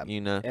Wayne. Yeah.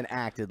 You know. And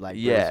acted like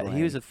Yeah, Bruce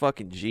he was Wayne. a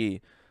fucking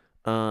G.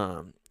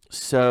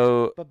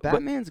 So But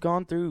Batman's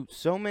gone through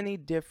so many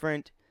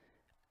different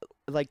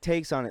like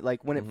takes on it.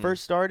 Like when it Mhm.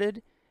 first started,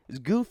 it was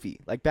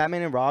goofy. Like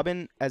Batman and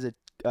Robin as a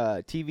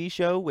TV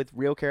show with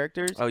real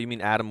characters. Oh, you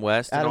mean Adam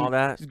West and Adam- all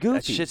that? it's goofy.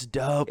 That shit's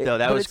dope It- though.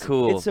 That but was it's-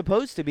 cool. It's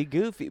supposed to be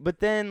goofy, but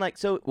then like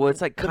so. Well,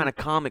 it's like the- kind of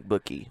comic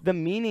booky. the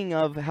meaning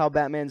of how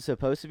Batman's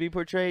supposed to be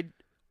portrayed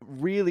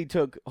really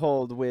took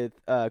hold with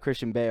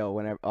Christian Bale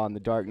whenever on The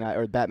Dark Knight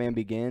or Batman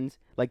Begins.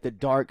 Like the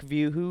dark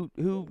view.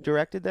 Who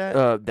directed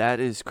that? That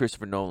is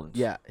Christopher Nolan's.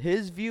 Yeah,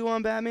 his view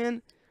on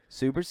Batman,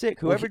 super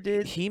sick. Well, Whoever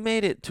did. he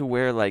made it to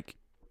where like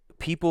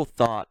people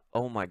thought,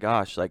 oh my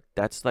gosh, like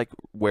that's like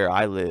where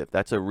I live.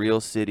 That's a real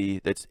city.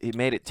 It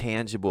made it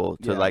tangible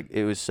to Yeah. like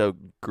it was so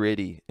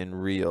gritty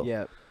and real.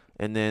 Yeah.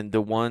 And then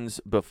the ones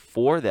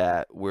before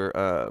that were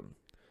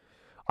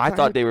I Kind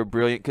thought of- they were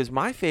brilliant because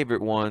my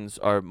favorite ones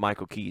are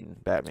Michael Keaton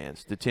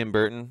Batmans, the Tim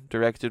Burton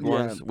directed Yeah.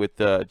 ones with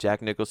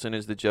Jack Nicholson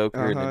as the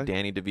Joker and Uh-huh. then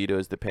Danny DeVito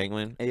as the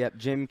Penguin. Yep,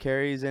 Jim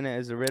Carrey's in it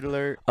as the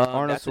Riddler.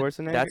 Arnold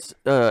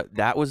Schwarzenegger.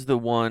 That was the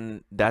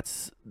one.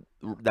 That's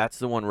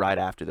the one right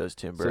after those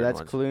Tim So Burton that's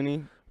ones.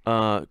 Clooney.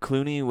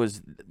 Clooney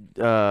was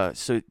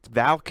so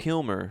Val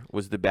Kilmer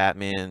was the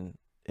Batman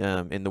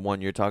in the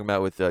one you're talking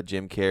about with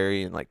Jim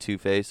Carrey and like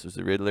Two-Face was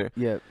the Riddler.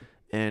 Yep.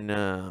 And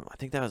I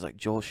think that was like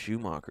Joel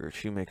Schumacher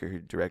who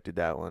directed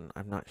that one.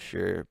 I'm not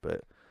sure,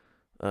 but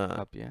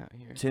Up yeah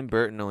here. Tim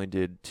Burton only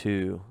did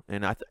 2,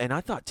 and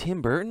I thought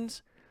Tim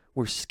Burton's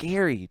were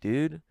scary,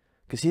 dude,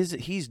 because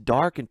he's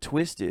dark and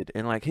twisted,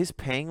 and like his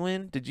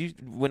Penguin.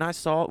 When I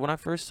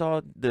first saw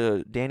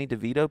the Danny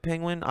DeVito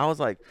Penguin, I was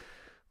like,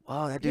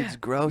 wow, that dude's Yeah,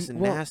 gross and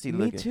well, nasty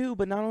me looking. too,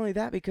 but not only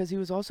that, because he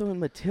was also in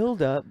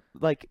Matilda.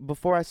 Like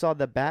before I saw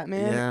the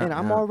Batman, Yeah, and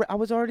yeah. I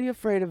was already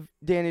afraid of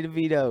Danny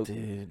DeVito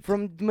Dude,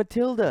 from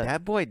Matilda.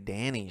 that boy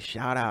Danny,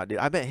 shout out, dude.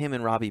 I bet him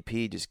and Robbie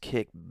P just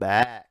kick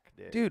back,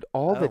 dude. Dude,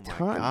 all the Oh my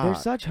time. They're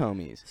God. such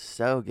homies.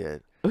 So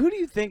good. Who do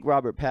you think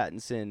Robert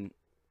Pattinson,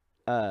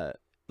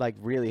 like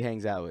really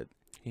hangs out with?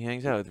 He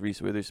hangs out with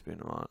Reese Witherspoon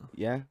a lot.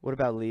 Yeah. What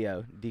about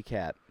Leo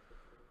DiCap?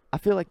 I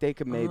feel like they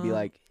could maybe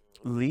like.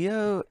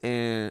 Leo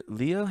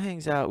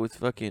hangs out with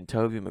fucking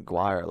Tobey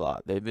Maguire a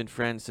lot. They've been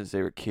friends since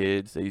they were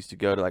kids. They used to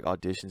go to like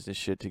auditions and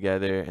shit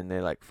together, and they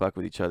like fuck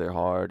with each other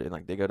hard, and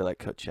like they go to like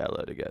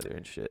Coachella together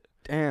and shit.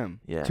 Damn.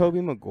 Yeah. Tobey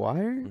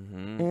Maguire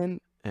and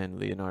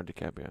Leonardo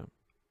DiCaprio.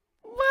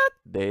 What?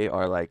 They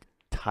are like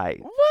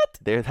tight. What?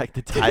 They're like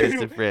the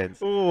tightest of friends.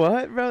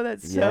 What, bro?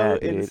 That's so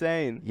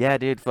insane. Yeah,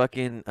 dude.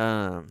 Fucking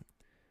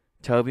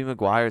Tobey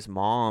Maguire's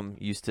mom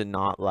used to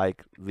not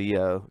like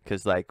Leo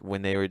because, like,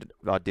 when they were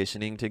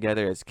auditioning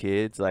together as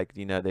kids, like,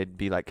 you know, they'd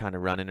be, like, kind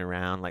of running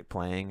around, like,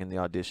 playing in the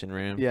audition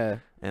room. Yeah.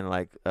 And,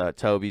 like,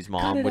 Toby's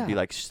mom would be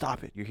like,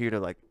 stop it. You're here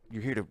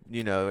to,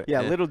 you know. Yeah,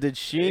 little did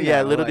she know.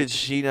 Yeah, little did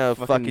she know.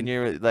 Fucking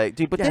you're, like,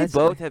 dude, but they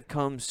both have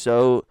come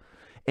so...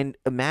 And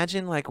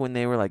imagine, like, when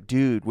they were like,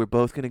 dude, we're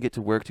both going to get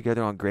to work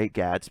together on Great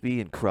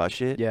Gatsby and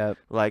crush it. Yeah.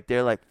 Like,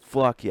 they're like,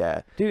 fuck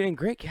yeah. Dude, and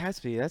Great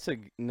Gatsby, that's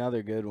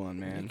another good one,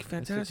 man.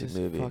 Fantastic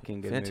movie.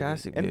 Fucking good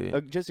Fantastic movie. movie.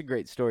 And just a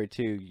great story,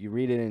 too. You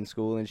read it in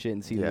school and shit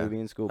and see the movie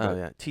in school. Oh,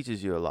 yeah. It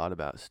teaches you a lot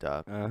about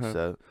stuff. Uh-huh.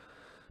 So,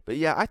 but,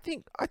 yeah, I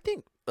think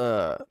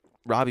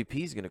Robbie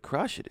P's going to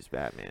crush it as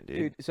Batman,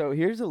 dude. So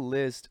here's a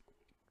list.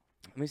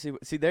 Let me see.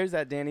 See, there's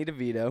that Danny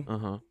DeVito.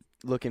 Uh-huh.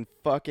 Looking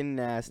fucking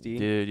nasty.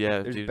 Dude, yeah.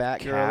 There's dude,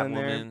 Batgirl in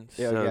there. Catwoman,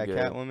 Yeah, so yeah, good.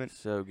 Catwoman.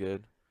 So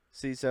good.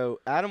 See, so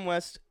Adam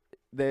West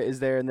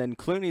is there, and then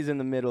Clooney's in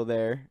the middle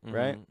there,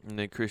 right? And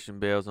then Christian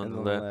Bale's on And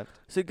the left.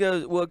 So it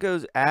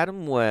goes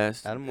Adam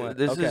West. Adam West.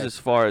 This is as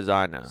far as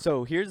I know.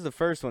 So here's the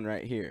first one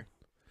right here.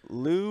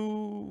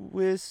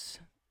 Lewis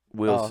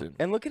Wilson. Oh,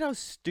 and look at how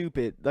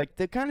stupid, like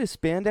the kind of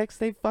spandex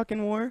they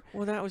fucking wore.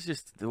 Well, that was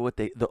just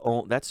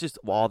that's just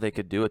all they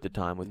could do at the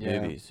time with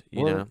movies,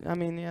 you know? I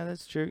mean, yeah,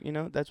 that's true. You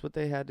know, that's what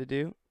they had to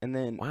do. And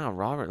then wow,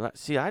 Robert.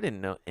 See, I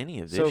didn't know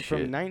any of this. So shit. from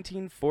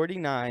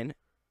 1949,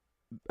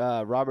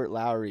 Robert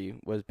Lowry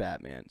was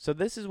Batman. So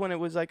this is when it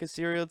was like a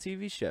serial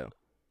TV show.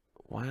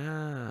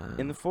 Wow.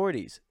 In the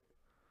 40s.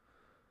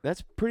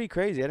 That's pretty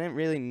crazy. I didn't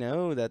really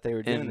know that they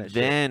were doing that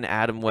shit. And then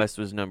Adam West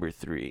was number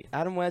 3.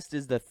 Adam West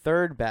is the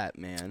third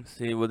Batman.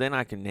 See, well, then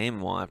I can name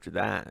them all after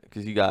that.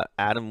 Because you got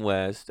Adam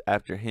West.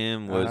 After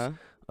him was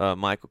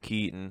Michael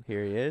Keaton.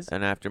 Here he is.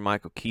 And after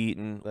Michael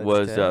Keaton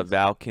was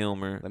Val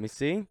Kilmer. Let me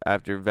see.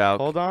 After Val...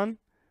 Hold on.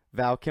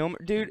 Val Kilmer.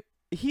 Dude,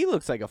 he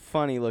looks like a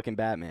funny-looking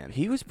Batman.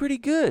 He was pretty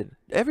good.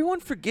 Everyone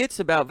forgets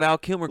about Val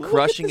Kilmer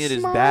crushing it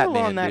as Batman, Look at the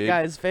smile on that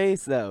guy's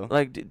face, though.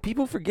 Like,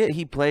 people forget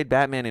he played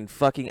Batman and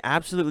fucking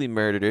absolutely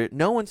murdered it.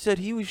 No one said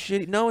he was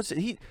shitty. No one said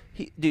he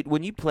dude,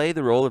 when you play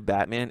the role of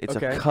Batman, it's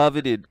a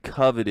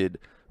coveted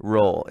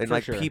role. And,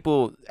 like,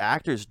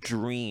 actors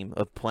dream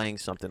of playing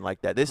something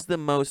like that. This is the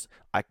most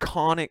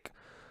iconic,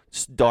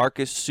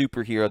 darkest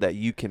superhero that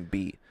you can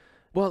be.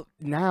 Well,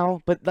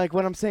 now, but, like,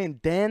 what I'm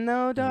saying, then,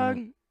 though,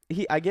 dog...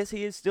 I guess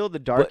he is still the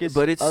darkest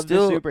but it's of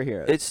still, the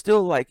superheroes. It's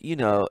still like, you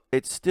know,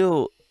 it's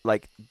still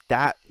like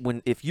that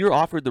if you're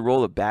offered the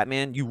role of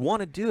Batman, you want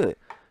to do it.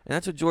 And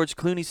that's what George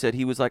Clooney said.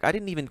 He was like, I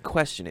didn't even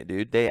question it,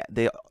 dude.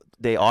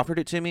 They offered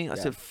it to me. I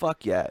said,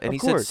 fuck yeah. And he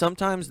said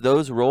sometimes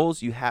those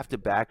roles you have to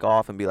back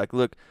off and be like,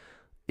 look,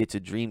 it's a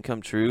dream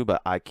come true,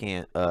 but I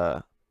can't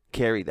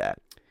carry that.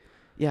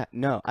 Yeah,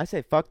 no, I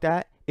say fuck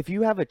that. If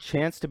you have a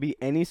chance to be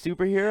any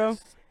superhero,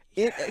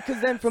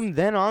 because then from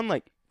then on,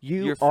 like,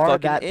 you are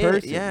that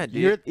person. Yeah, dude.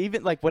 You're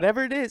even like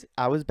whatever it is.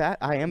 I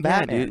am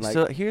Batman. Dude. Like,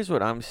 so here's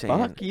what I'm saying.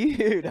 Fuck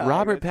you, dog.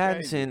 Robert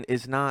Pattinson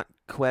is not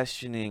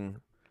questioning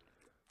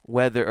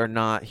whether or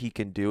not he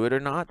can do it or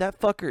not. That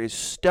fucker is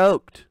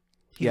stoked.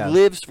 He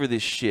lives for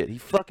this shit. He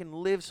fucking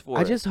lives for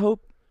it. I just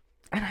hope,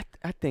 and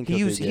I think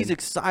he's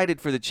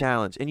excited for the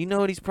challenge. And you know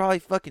what? He's probably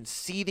fucking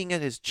seething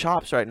at his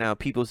chops right now.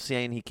 People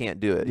saying he can't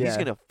do it. Yeah. He's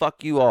gonna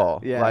fuck you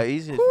all. Yeah, like,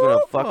 he's just gonna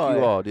fuck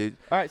you all, dude.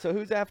 All right, so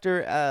who's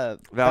after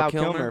Val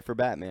Kilmer for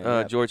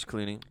Batman? George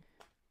Clooney.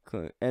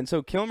 And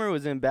so Kilmer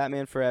was in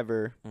Batman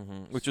Forever,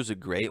 which was a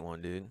great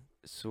one, dude.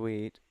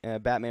 Sweet.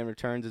 Batman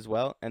Returns as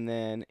well. And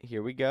then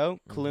here we go,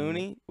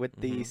 Clooney with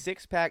the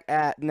six-pack.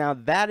 Now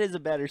that is a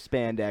better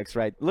spandex,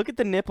 right? Look at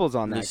the nipples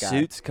on that guy. The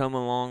suits come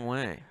a long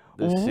way.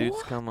 The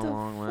suits come a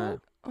long way.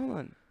 Hold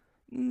on.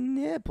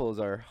 Nipples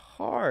are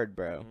hard,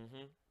 bro.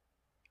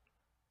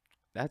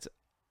 That's...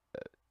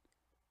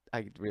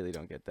 I really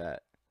don't get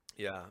that.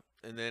 Yeah.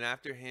 And then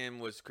after him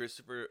was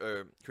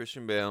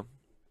Christian Bale.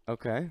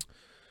 Okay.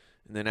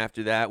 And then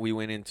after that, we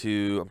went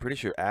into, I'm pretty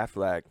sure,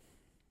 Affleck.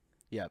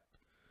 Yep.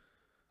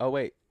 Oh,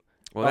 wait.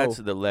 Well, that's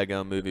the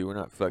Lego movie. We're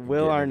not fucking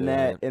Will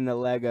Arnett in the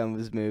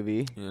Legos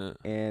movie. Yeah.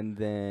 And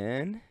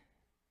then...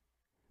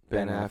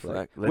 Ben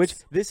Affleck. Which,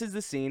 this is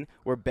the scene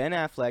where Ben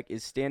Affleck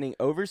is standing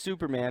over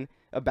Superman,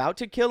 about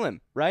to kill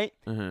him, right?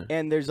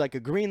 And there's like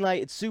a green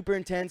light. It's super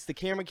intense. The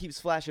camera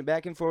keeps flashing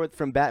back and forth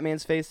from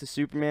Batman's face to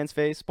Superman's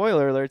face.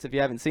 Spoiler alerts if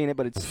you haven't seen it,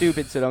 but it's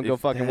stupid, so don't go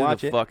fucking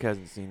watch it. Who the fuck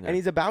hasn't seen that? And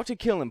he's about to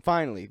kill him,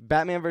 finally.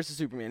 Batman versus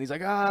Superman. He's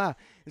like, ah.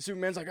 And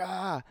Superman's like,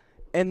 ah.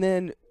 And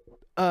then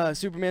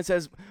Superman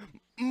says,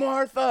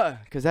 Martha,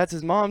 because that's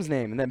his mom's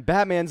name. And then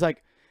Batman's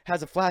like,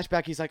 has a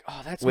flashback. He's like,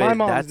 oh, that's my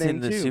mom's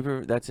name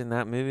too. That's in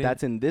that movie.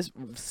 That's in this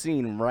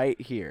scene right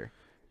here.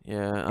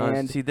 Yeah.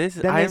 And see, this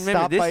is. then I they remember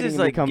stop this fighting is and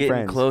like become getting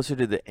friends. closer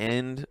to the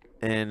end,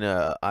 and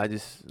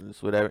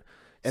it's whatever.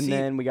 And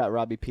then we got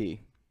Robbie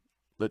P.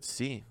 Let's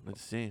see.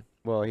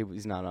 Well,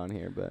 he's not on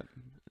here, but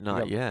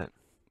Not yet.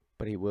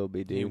 But he will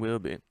be, dude. He will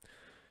be.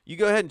 You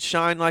go ahead and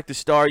shine like the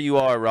star you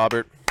are,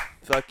 Robert.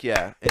 Fuck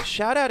yeah. And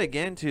shout out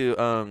again to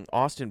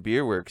Austin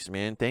Beer Works,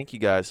 man. Thank you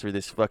guys for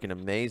this fucking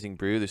amazing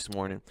brew this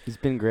morning. It's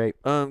been great.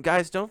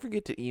 Guys, don't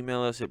forget to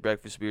email us at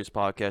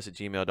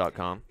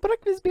breakfastbeerspodcast@gmail.com.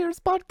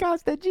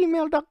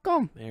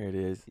 breakfastbeerspodcast@gmail.com. There it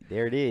is.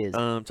 There it is.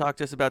 Talk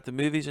to us about the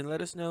movies and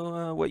let us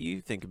know what you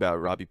think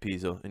about Robbie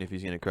Piesel and if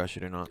he's going to crush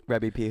it or not.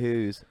 Robbie P.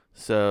 Who's?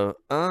 So,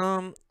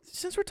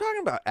 since we're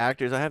talking about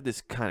actors, I have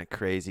this kind of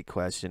crazy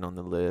question on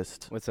the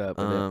list. What's up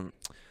with it?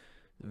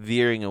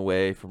 Veering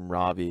away from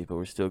Robbie, but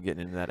we're still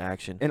getting into that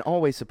action. And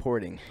always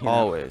supporting.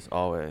 Always.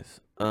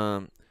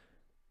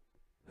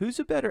 Who's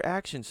a better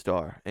action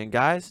star? And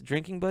guys,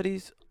 drinking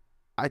buddies,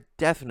 I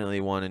definitely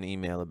want an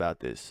email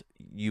about this.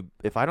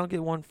 If I don't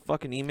get one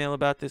fucking email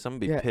about this, I'm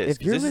gonna be pissed.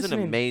 This is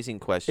an amazing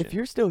question. If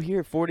you're still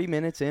here 40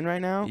 minutes in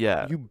right now,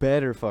 you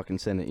better fucking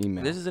send an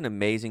email. This is an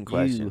amazing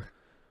question.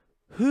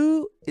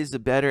 Who is a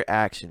better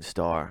action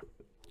star?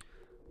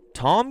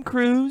 Tom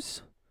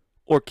Cruise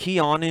or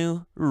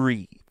Keanu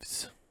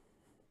Reeves?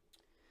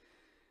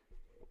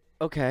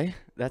 Okay,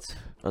 that's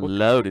a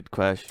loaded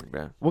question,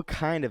 bro. What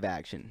kind of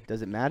action?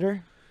 Does it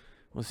matter?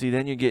 Well, see,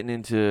 then you're getting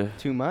into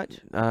too much.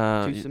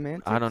 Too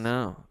semantics. I don't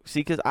know.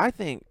 See, because I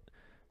think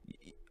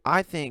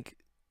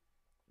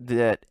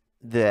that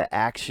the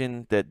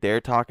action that they're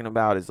talking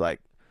about is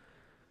like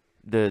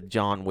the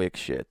John Wick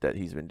shit that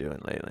he's been doing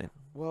lately.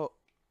 Well,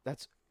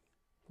 that's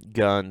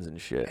guns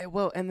and shit.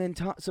 Well, and then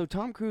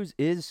Tom Cruise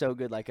is so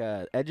good. Like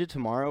Edge of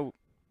Tomorrow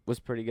was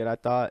pretty good, I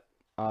thought.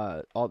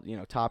 All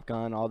Top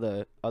Gun, all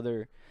the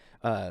other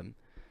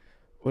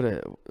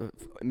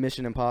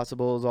Mission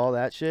Impossibles, all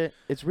that shit.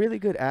 It's really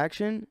good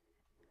action,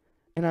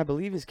 and I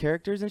believe his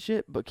characters and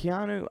shit. But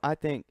Keanu, I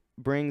think,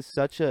 brings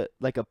such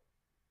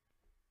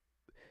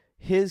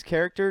his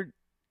character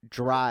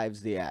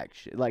drives the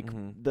action. Like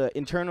the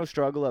internal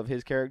struggle of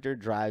his character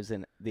drives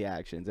in the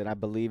actions, and I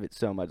believe it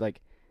so much.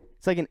 Like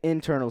it's like an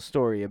internal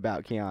story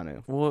about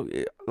Keanu. Well,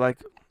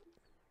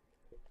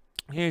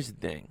 here's the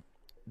thing.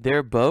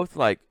 They're both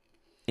like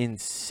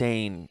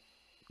insane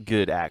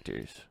good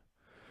actors.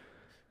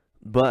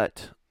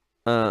 But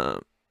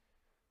Tom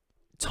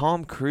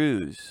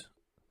Cruise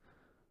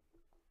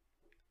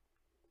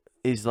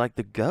is like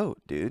the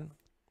GOAT, dude.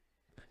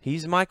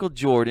 He's Michael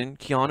Jordan.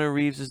 Keanu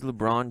Reeves is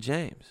LeBron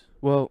James.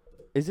 Well,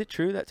 is it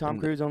true that Tom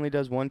Cruise only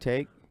does one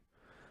take?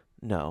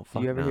 No.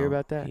 Do you ever hear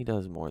about that? He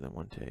does more than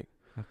one take.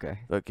 Okay.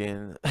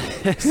 Fucking.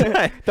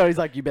 Thought he's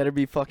like, you better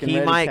be fucking ready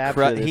to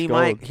capture this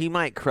gold. He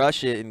might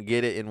crush it and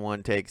get it in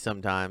one take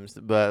sometimes,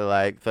 but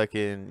like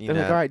fucking, They're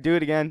like, all right, do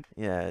it again.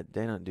 Yeah,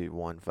 they don't do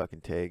one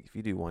fucking take. If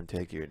you do one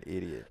take, you're an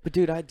idiot. But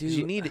dude, I do.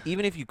 You need,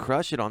 even if you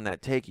crush it on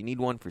that take, you need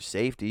one for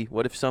safety.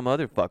 What if some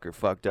other fucker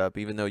fucked up?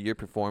 Even though your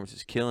performance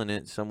is killing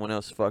it, someone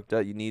else fucked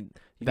up.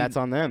 That's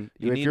on them.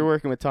 If you're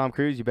working with Tom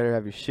Cruise, you better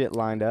have your shit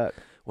lined up.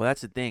 Well,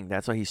 that's the thing.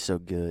 That's why he's so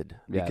good.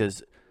 Yeah.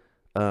 Because,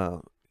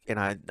 and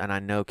I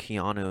know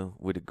Keanu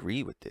would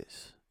agree with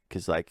this.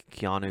 Because, like,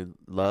 Keanu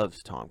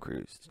loves Tom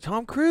Cruise.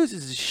 Tom Cruise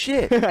is the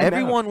shit.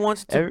 Everyone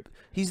wants to.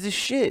 He's the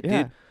shit,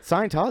 dude.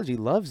 Scientology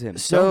loves him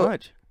so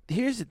much.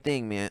 Here's the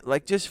thing, man.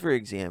 Like, just for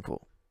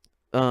example,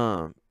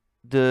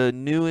 the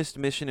newest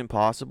Mission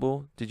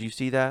Impossible, did you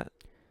see that?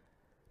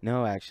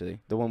 No, actually.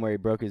 The one where he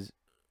broke his,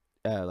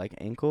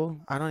 ankle?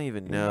 I don't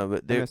even know.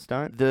 But in a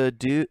stunt?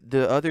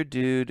 The other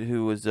dude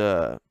who was,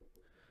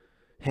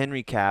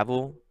 Henry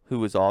Cavill, who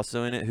was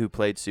also in it, who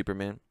played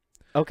Superman.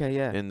 Okay,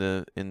 yeah. In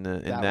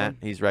that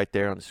he's right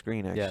there on the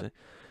screen actually. Yeah.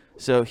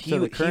 So he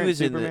was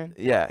Superman?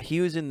 he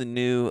was in the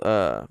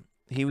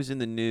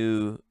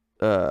new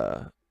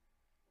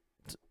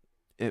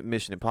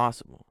Mission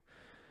Impossible,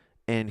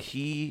 and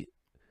he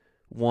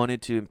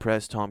wanted to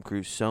impress Tom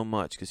Cruise so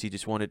much because he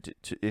just wanted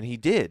to, and he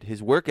did.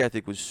 His work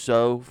ethic was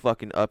so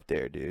fucking up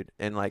there, dude.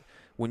 And like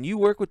when you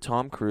work with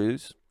Tom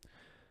Cruise,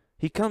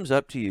 he comes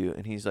up to you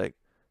and he's like,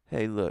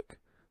 "Hey, look,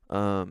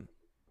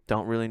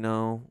 don't really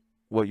know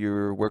what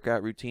your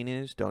workout routine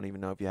is. Don't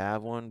even know if you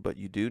have one, but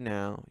you do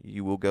now.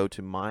 You will go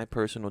to my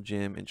personal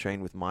gym and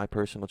train with my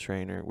personal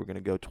trainer. We're going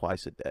to go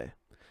twice a day,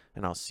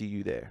 and I'll see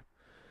you there."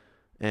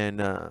 And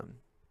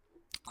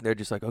they're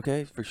just like,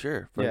 okay, for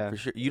sure. For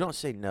sure. You don't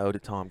say no to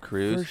Tom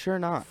Cruise. For sure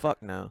not.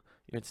 Fuck no.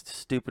 It's the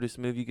stupidest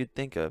move you could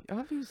think of.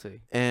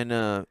 Obviously. And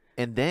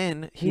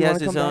then he has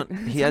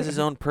his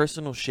own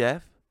personal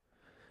chef,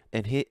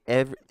 and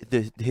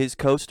his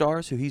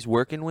co-stars who he's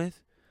working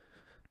with,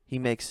 he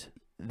makes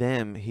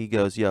them, he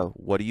goes, "Yo,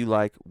 what do you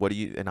like?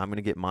 And I'm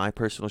gonna get my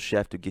personal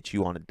chef to get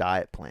you on a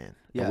diet plan.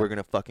 Yeah. And we're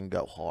gonna fucking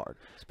go hard."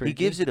 He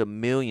gives it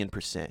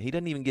 1,000,000%. He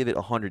doesn't even give it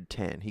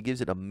 110. He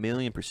gives it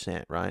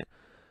 1,000,000%, right?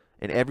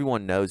 And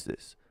everyone knows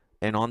this.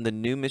 And on the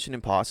new Mission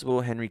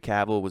Impossible, Henry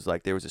Cavill was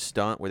like, there was a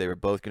stunt where they were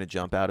both going to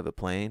jump out of a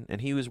plane,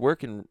 and he was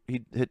working.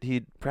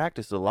 He'd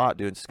practiced a lot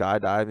doing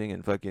skydiving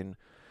and fucking.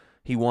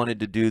 He wanted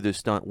to do the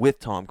stunt with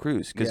Tom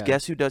Cruise because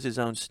guess who does his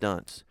own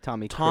stunts?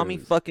 Tommy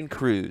Cruise. Fucking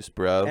Cruise,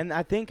 bro. And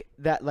I think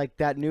that like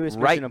that newest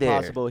Right Mission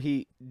Impossible,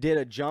 he did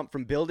a jump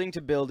from building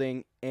to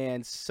building,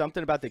 and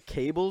something about the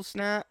cables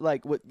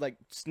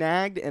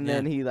snagged, and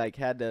then he like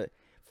had to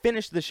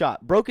finish the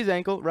shot. Broke his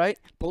ankle, right?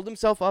 Pulled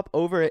himself up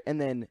over it, and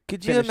then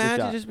could you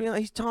imagine just being like,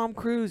 he's Tom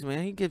Cruise,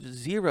 man? He gives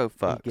zero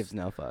fucks. He gives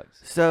no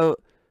fucks. So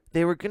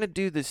they were gonna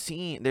do the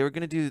scene. They were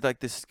gonna do like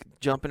this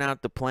jumping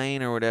out the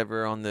plane or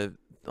whatever on the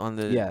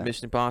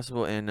Mission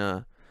Impossible, and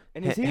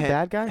is he a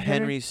bad guy?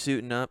 Henry's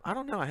suiting up. I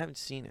don't know. I haven't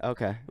seen it.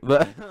 Okay,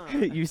 but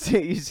you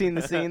seen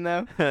the scene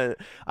though?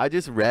 I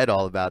just read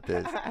all about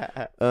this.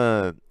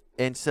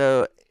 And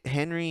so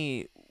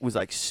Henry was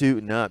like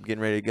suiting up,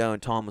 getting ready to go,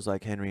 and Tom was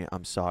like, "Henry,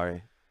 I'm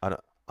sorry.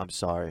 I'm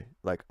sorry.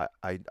 Like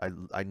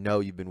I know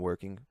you've been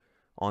working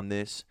on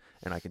this,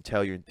 and I can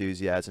tell your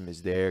enthusiasm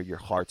is there, your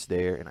heart's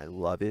there, and I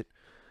love it.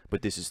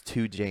 But this is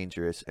too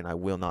dangerous, and I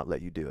will not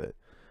let you do it."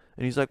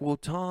 And he's like, "Well,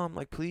 Tom,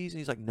 like, please." And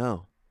he's like,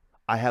 "No,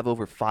 I have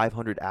over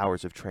 500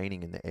 hours of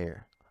training in the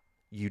air.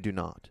 You do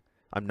not.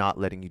 I'm not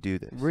letting you do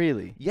this."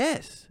 Really?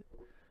 Yes.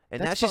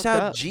 And that's just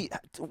how that he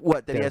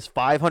has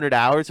 500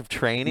 hours of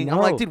training? No. I'm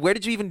like, dude, where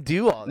did you even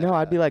do all that? No,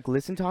 I'd be like,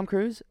 listen, Tom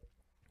Cruise,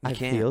 I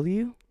can't. feel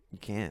you. You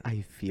can't.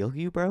 I feel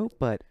you, bro,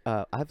 but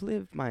I've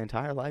lived my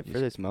entire life for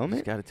this moment.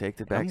 You got to take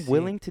the back seat. I'm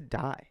willing to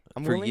die.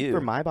 I'm For willing you. for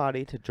my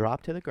body to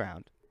drop to the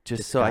ground.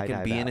 Just so I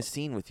can be in a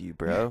scene with you,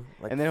 bro.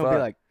 Like, and then he'll be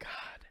like, God.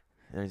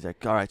 And he's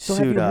like, all right, so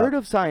suit have you up. heard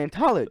of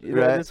Scientology?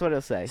 Right. That's what he'll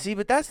say. See,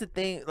 but that's the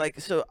thing. Like,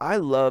 so I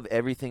love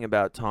everything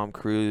about Tom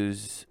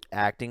Cruise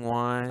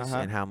acting-wise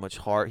and how much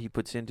heart he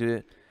puts into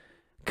it.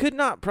 Could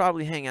not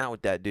probably hang out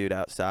with that dude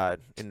outside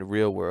in the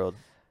real world.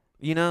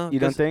 You know? You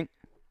don't think?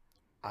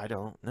 I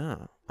don't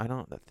know. I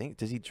think.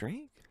 Does he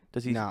drink?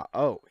 Does he? No.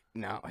 Oh,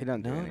 no. He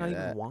doesn't do No, any not of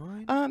even that.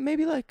 wine?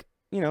 Maybe like,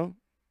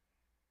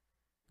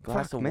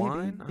 Glass of maybe.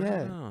 wine? I Yeah.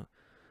 don't know.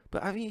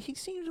 But, I mean, he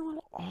seems a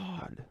little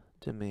odd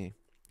to me.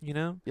 You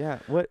know? Yeah.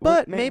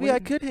 But maybe I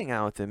could hang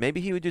out with him.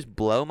 Maybe he would just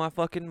blow my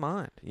fucking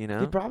mind, you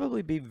know? He'd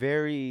probably be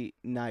very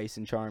nice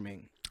and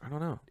charming. I don't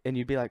know. And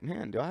you'd be like,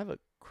 man, do I have a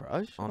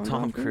crush on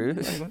Tom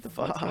Cruise? Like, what the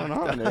fuck's going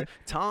on there?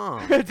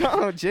 Tom,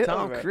 chill,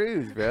 Tom bro.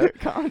 Cruise, bro.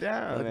 Calm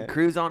down, man.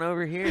 Cruise on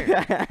over here.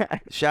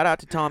 Shout out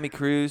to Tommy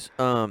Cruise.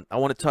 I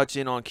want to touch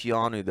in on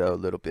Keanu though a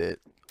little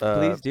bit.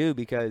 Please do,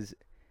 because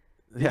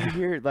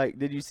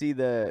did you see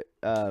the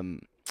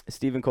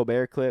Stephen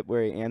Colbert clip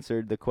where he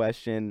answered the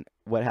question,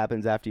 "What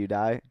happens after you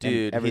die?"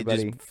 Dude, and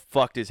everybody he just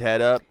fucked his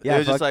head up. Yeah, it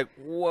was just like,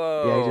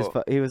 whoa.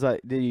 Yeah, he was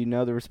like, "Did you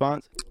know the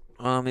response?"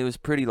 It was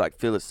pretty like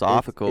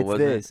philosophical, it's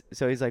wasn't this.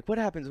 So he's like, "What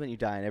happens when you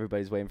die?" And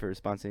everybody's waiting for a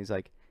response, and he's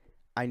like,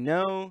 "I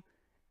know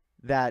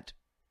that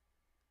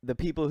the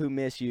people who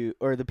miss you,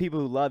 or the people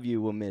who love you,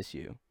 will miss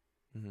you.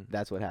 Mm-hmm.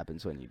 That's what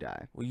happens when you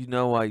die." Well, you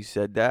know why he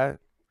said that?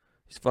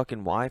 His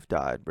fucking wife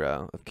died,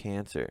 bro, of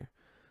cancer.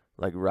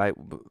 Like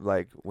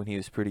when he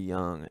was pretty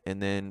young,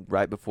 and then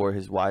right before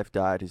his wife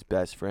died, his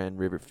best friend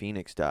River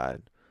Phoenix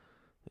died.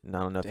 And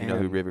I don't know if you know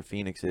who River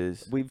Phoenix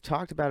is. We've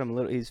talked about him a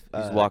little. He's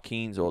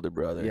Joaquin's older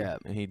brother. Yeah,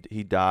 and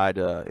he died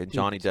in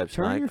Johnny Depp's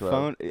nightclub.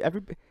 Turn your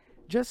phone.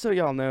 Just so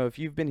y'all know, if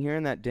you've been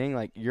hearing that ding,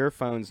 like your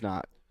phone's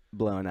not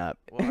blowing up.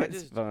 Well,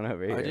 it's phone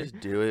over here. I just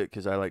do it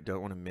because I like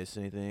don't want to miss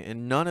anything,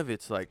 and none of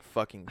it's like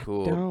fucking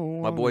cool.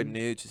 My boy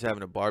Nooch is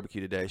having a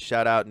barbecue today.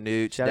 Shout out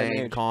Nooch,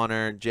 Dane,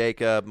 Connor,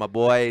 Jacob, my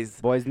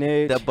boys. Boys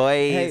Nooch. The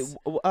boys.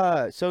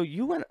 Hey, so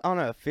you went on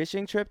a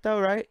fishing trip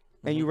though, right?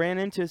 Mm-hmm. And you ran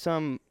into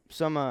some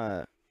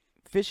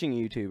fishing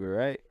YouTuber,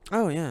 right?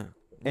 Oh yeah.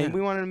 And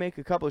we wanted to make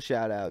a couple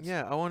shout outs.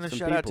 Yeah, I want to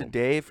shout out to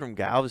Dave from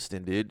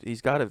Galveston, dude.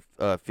 He's got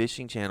a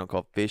fishing channel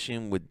called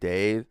Fishing with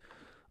Dave.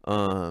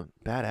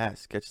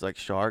 Badass. Catches like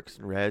sharks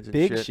and reds and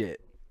big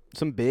shit.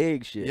 Some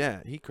big shit.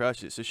 Yeah, he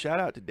crushed it. So shout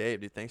out to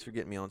Dave, dude. Thanks for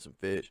getting me on some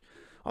fish.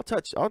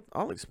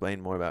 I'll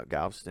explain more about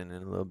Galveston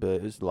in a little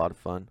bit. It was a lot of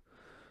fun.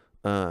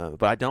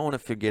 But I don't want to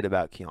forget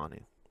about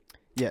Keanu.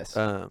 Yes.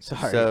 Sorry.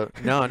 So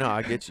no,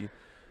 I get you.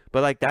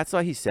 But like that's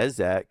why he says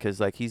that, because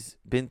like he's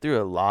been through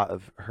a lot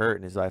of hurt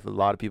in his life. A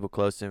lot of people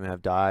close to him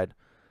have died,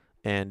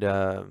 and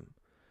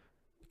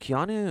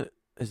Keanu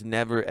has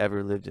never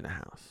ever lived in a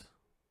house.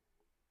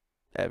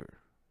 Ever.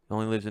 He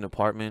only lives in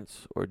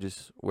apartments or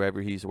just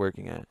wherever he's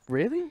working at.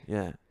 Really?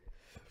 Yeah.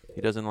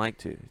 He doesn't like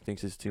to. He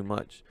thinks it's too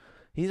much.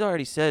 He's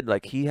already said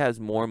like he has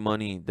more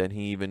money than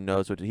he even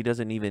knows what. He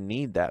doesn't even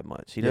need that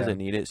much. He doesn't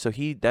need it. So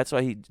that's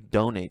why he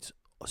donates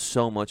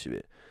so much of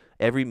it.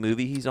 every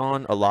movie he's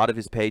on, a lot of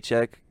his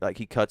paycheck, like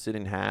he cuts it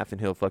in half and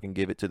he'll fucking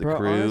give it to the Bro,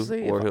 crew.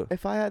 honestly, Or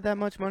if I had that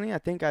much money, I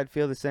think I'd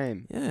feel the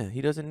same. yeah,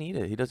 he doesn't need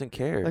it. He doesn't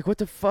care. Like, what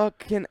the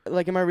fuck am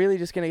I really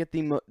just gonna get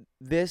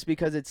this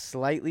because it's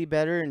slightly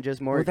better and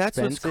just more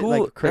expensive? That's what's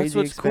cool. Like, crazy that's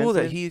what's expensive? cool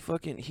that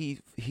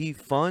he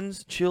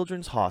funds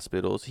children's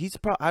hospitals. He's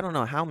I don't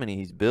know how many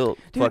he's built.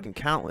 Dude, fucking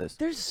countless.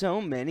 There's so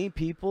many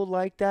people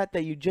like that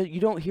you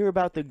don't hear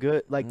about the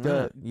good, like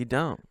you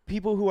don't.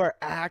 people who are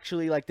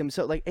actually like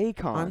themselves, like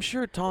Akon. I'm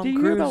sure Tom Do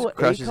you hear about Cruise what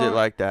crushes it Akon-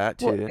 like that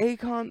too. What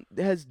Akon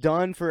has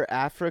done for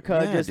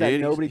Africa, Yeah, just dude,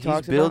 that nobody he's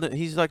talks building, about.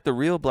 He's like the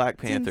real Black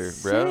Panther,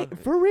 It's bro. insane.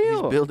 For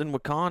real. He's building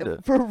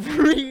Wakanda. For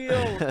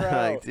real, bro.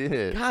 Like,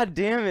 dude. God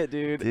damn it,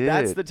 dude.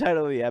 That's the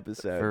title of the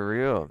episode. For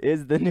real.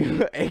 Is the new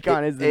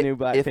Akon is the new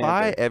Black Panther. If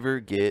I ever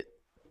get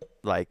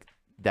like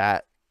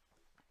that,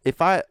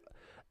 if I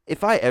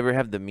ever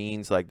have the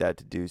means like that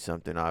to do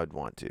something, I would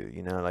want to.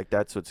 You know, like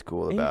that's what's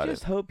cool and about you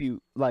just it. hope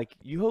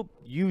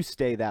you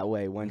stay that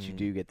way once you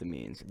do get the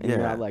means. And you're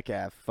Yeah. not like,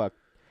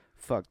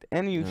 fucked.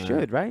 And you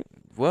should, right?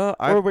 Well,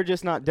 or we're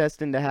just not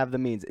destined to have the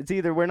means. It's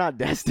either we're not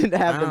destined to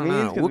have the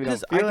means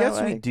because we I don't feel guess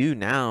that we way. do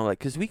now, like,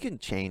 because we can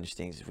change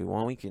things if we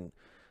want. We can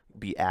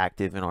be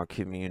active in our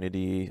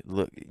community.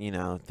 Look, you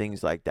know,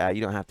 things like that.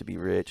 You don't have to be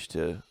rich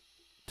to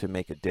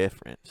make a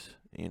difference.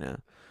 You know.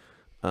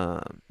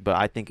 But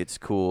I think it's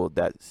cool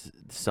that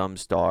some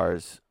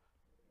stars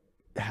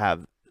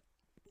have,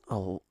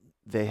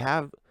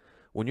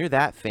 when you're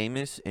that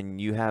famous and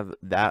you have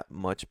that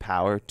much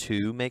power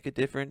to make a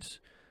difference,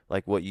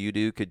 like what you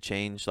do could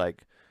change,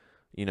 like,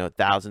 you know,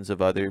 thousands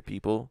of other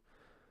people.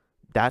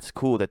 That's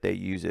cool that they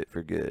use it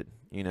for good.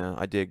 You know,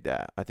 I dig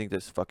that. I think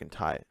that's fucking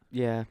tight.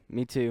 Yeah,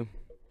 me too.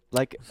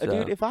 Like,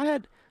 dude, if I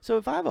have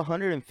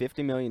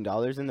 $150 million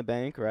in the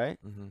bank, right?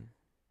 Mm-hmm.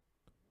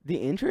 The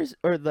interest,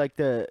 or like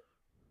the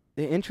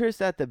interest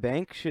that the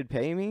bank should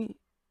pay me,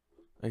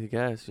 I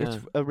guess, yeah.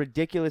 it's a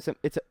ridiculous.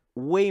 It's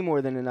way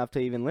more than enough to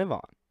even live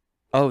on.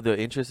 Oh, the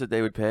interest that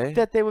they would pay?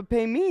 That they would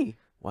pay me.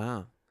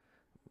 Wow.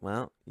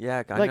 Well,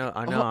 yeah, I Like,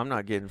 know. I'm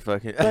not getting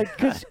fucking. Like,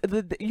 because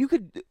you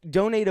could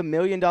donate $1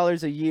 million a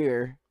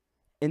year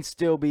and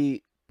still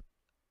be,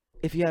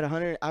 if you had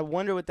 100, I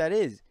wonder what that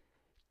is.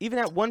 Even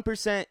at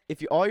 1%,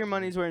 if all your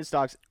money's were in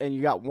stocks and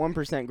you got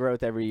 1%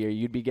 growth every year,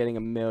 you'd be getting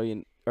 $1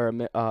 million or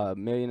 $1.5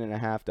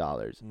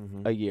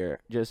 million a year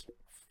just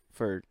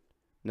for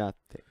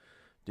nothing.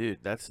 Dude,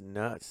 that's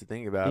nuts to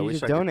think about. You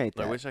just donate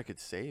that. I wish I could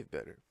save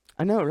better.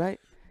 I know, right?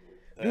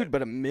 Dude,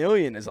 but $1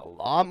 million is a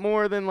lot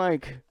more than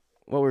like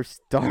what we're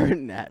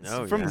starting at.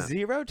 No, From yeah.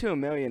 0 to $1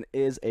 million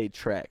is a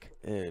trek.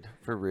 Dude,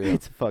 for real.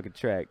 It's a fucking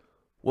trek.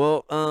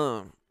 Well,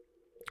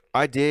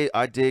 I dig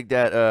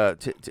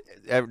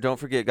that. Don't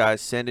forget,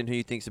 guys, send in who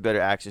you think's a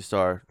better action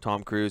star,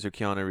 Tom Cruise or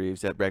Keanu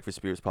Reeves, at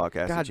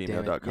breakfastbeerspodcast at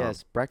gmail.com.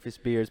 Yes,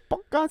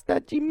 breakfastbeerspodcast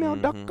at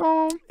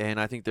gmail.com. And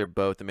I think they're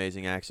both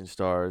amazing action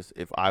stars.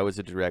 If I was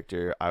a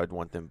director, I would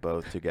want them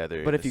both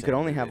together. But if you could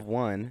only have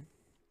one,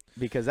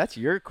 because that's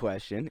your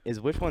question,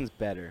 is which one's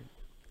better?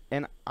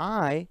 And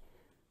I'll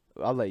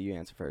let you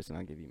answer first, and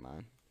I'll give you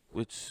mine.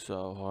 It's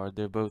so hard.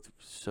 They're both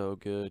so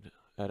good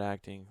at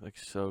acting, like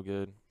so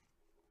good.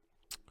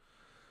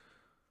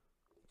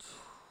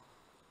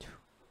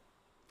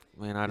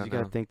 Man, I don't You know.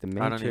 gotta think the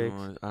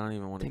Matrix. I don't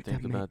even want to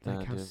think about that,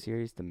 like how dude.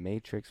 serious the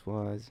Matrix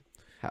was,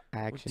 how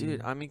action.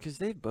 Dude, I mean, because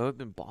they've both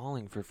been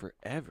balling for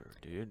forever,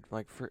 dude.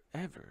 Like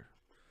forever.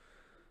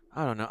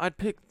 I don't know. I'd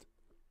pick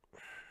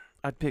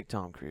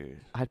Tom Cruise.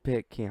 I'd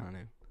pick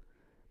Keanu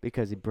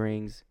because he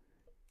brings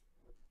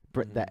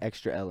that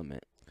extra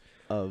element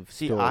of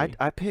story.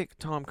 I pick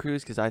Tom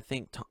Cruise because I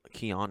think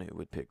Keanu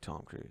would pick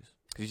Tom Cruise.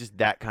 Because he's just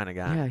that kind of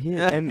guy.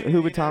 Yeah, and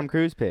who would Tom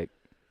Cruise pick?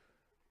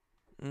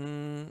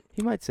 Mm,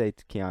 He might say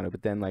to Keanu,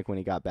 but then like when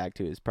he got back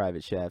to his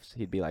private chefs,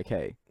 he'd be like,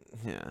 "Hey,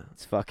 yeah.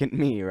 it's fucking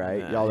me, right?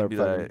 Yeah, Y'all are he'd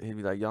fucking."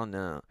 be like, y'all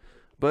know.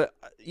 But,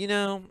 you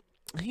know,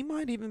 he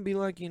might even be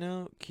like, you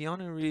know,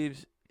 Keanu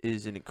Reeves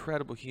is an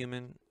incredible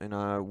human, and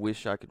I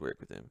wish I could work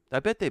with him. I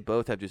bet they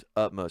both have just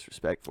utmost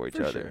respect for each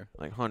For other. sure.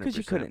 Like 100%. Because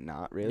you couldn't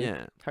not really.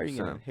 Yeah. How are you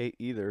gonna hate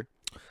either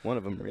one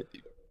of them?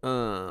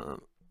 Really?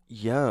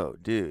 Yo,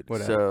 dude.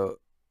 What So,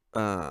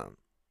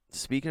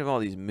 speaking of all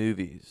these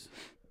movies,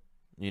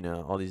 you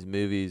know, all these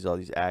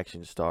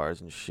action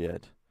stars and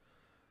shit,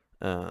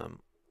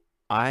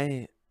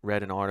 I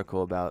read an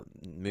article about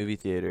movie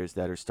theaters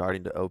that are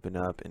starting to open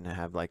up and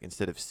have, like,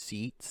 instead of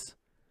seats,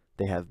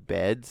 they have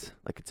beds.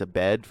 Like, it's a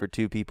bed for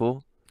two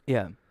people.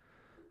 Yeah.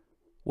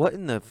 What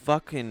in the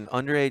fucking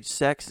underage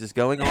sex is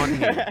going on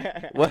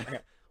here?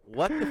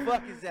 What the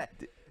fuck is that?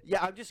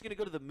 Yeah, I'm just going to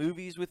go to the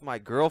movies with my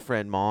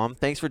girlfriend, Mom.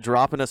 Thanks for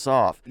dropping us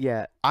off.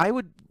 Yeah.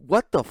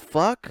 What the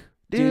fuck,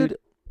 dude?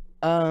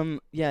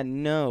 Yeah,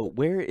 no.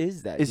 Where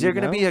is that? Is there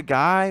going to be a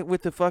guy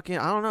with the fucking,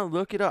 I don't know,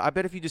 look it up. I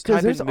bet if you just 'Cause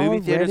type in there's movie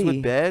theaters with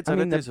already- beds, I I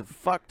mean, bet there's a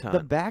fuck ton.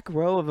 The back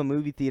row of a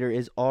movie theater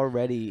is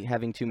already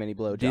having too many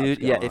blowjobs.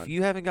 Dude, go yeah, on. if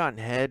you haven't gotten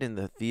head in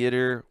the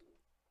theater,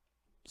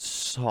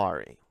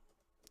 sorry.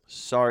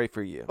 Sorry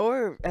for you.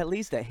 or at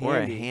least a handy, Or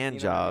a hand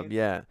you know what I job, mean?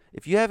 yeah.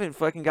 If you haven't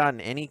fucking gotten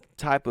any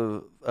type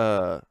of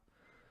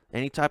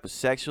any type of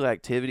sexual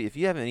activity. If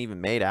you haven't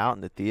even made out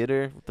in the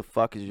theater, what the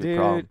fuck is your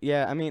problem?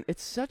 Yeah, I mean,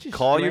 it's such a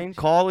Call strange...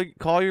 call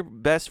your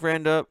best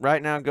friend up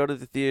right now. Go to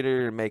the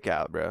theater and make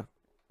out, bro.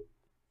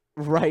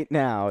 Right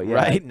now, yeah.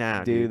 Right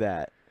now, do dude.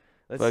 that.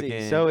 Let's see.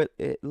 Fucking- So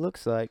it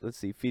looks like, let's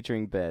see,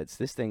 featuring beds.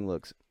 This thing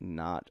looks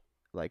not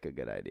like a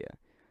good idea.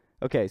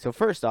 Okay, so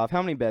first off,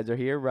 how many beds are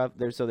here?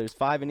 There's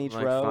 5 in each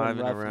Like row, 5 and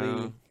in a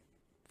roughly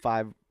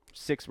row.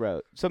 6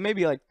 rows. So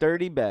maybe like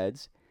 30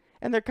 beds,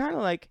 and they're kind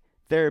of like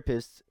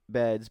therapist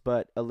beds,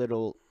 but a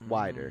little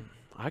wider.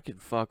 I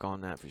could fuck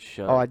on that for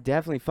sure. Oh, I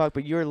definitely fuck.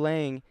 But you're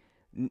laying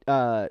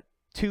 2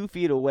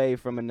 feet away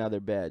from another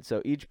bed,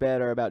 so each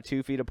bed are about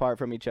 2 feet apart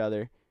from each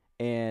other,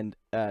 and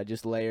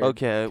just layered.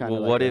 Okay, kinda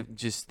well, like what a- if,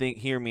 just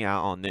hear me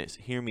out on this.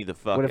 Hear me the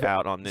What fuck if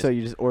out on this. So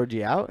you just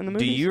orgy out in the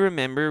movies? Do you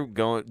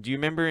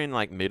remember in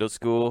like middle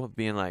school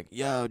being like,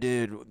 yo,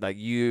 dude, like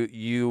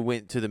you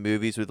went to the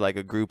movies with like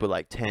a group of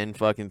like 10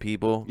 fucking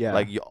people? Yeah.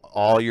 Like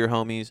all your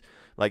homies,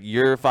 like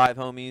your 5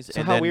 homies. So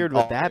and how then weird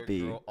would all that their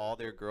be?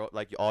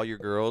 All your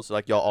girls,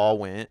 like y'all all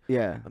went.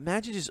 Yeah.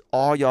 Imagine just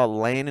all y'all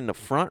laying in the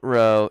front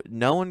row,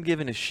 no one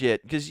giving a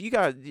shit. Because you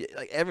got,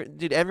 like,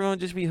 everyone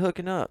just be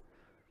hooking up.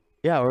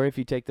 Yeah, or if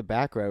you take the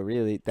back row,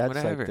 really, that's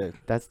Whatever.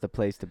 that's the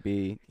place to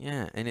be.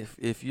 Yeah, and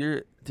if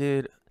you're,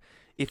 dude,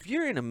 if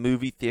you're in a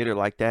movie theater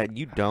like that and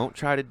you don't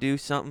try to do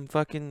something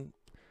fucking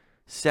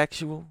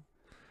sexual,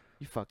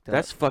 You fucked up.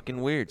 that's fucking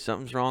weird.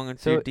 Something's wrong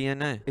with So your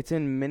DNA. It's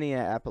in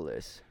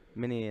Minneapolis.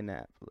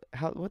 Minneapolis?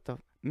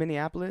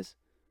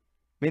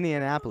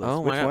 Minneapolis. Oh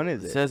Which my God. one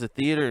is It it? says a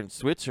theater in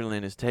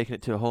Switzerland is taking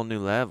it to a whole new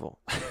level.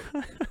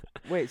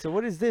 Wait, so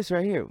what is this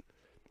right here?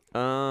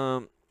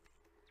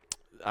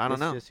 I don't This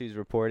know. Just who's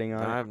reporting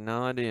on I it. have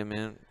no idea,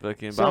 man.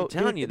 Fucking, So, but I'm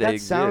telling dude, you, that they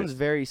exist. sounds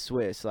very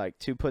Swiss. Like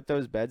to put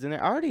those beds in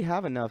there. I already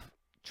have enough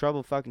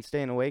trouble fucking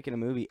staying awake in a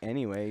movie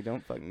anyway.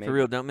 Don't fucking make For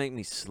real, don't make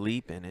me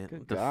sleep in it. Good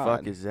What the God.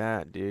 fuck is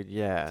that, dude?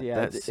 Yeah,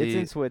 Yeah, it's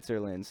in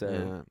Switzerland, so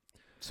yeah.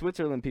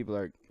 Switzerland people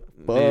are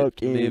Mo-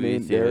 fucking movie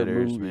in their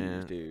theaters, movies,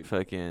 man. dude.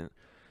 Fucking,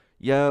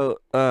 yo.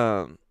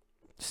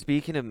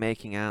 Speaking of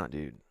making out,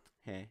 dude.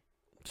 Hey.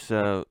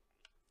 So,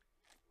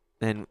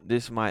 and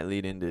this might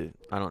lead into,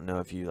 I don't know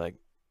if you like,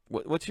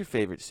 what's your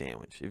favorite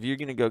sandwich? If you're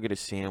gonna go get a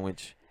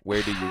sandwich,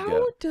 where do you go?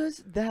 How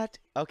does that?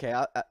 Okay,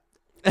 How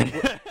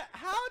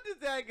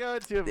did that go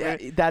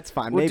to? that's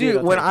fine. Well, Maybe dude,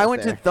 it'll when take I us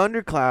went there. to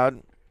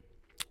Thundercloud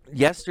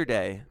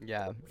yesterday,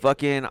 Yeah.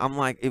 fucking, I'm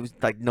like, it was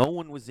like no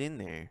one was in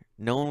there.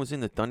 No one was in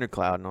the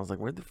Thundercloud, and I was like,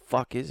 where the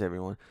fuck is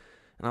everyone?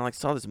 And I like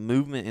saw this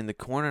movement in the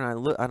corner, and I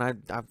look, and I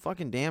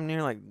fucking damn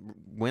near like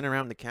went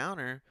around the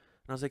counter,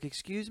 and I was like,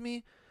 excuse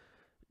me.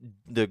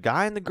 The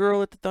guy and the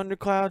girl at the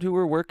Thundercloud who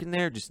were working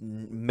there, just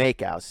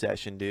make out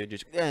session, dude.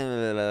 Just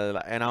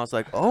and I was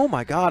like, oh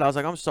my God. I was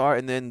like, I'm sorry.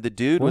 And then the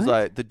dude was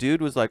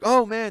like,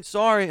 oh man,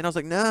 sorry. And I was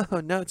like, no,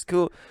 it's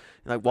cool.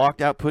 And like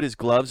walked out, put his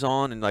gloves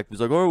on, and like was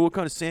like, oh, what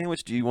kind of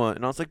sandwich do you want?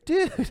 And I was like,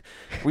 dude,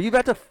 were you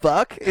about to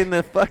fuck in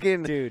the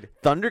fucking Dude,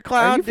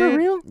 Thundercloud? are you for dude?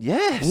 real?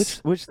 Yes.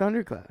 Which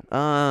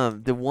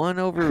Thundercloud? The one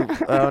over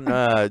on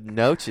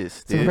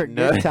Noches, So dude. for a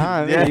good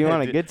time, Yeah, if you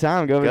want a dude. good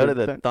time, go Go over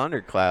to the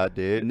Thundercloud,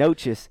 dude.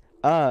 Noches.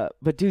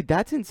 But dude,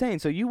 that's insane.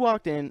 So you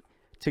walked in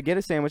to get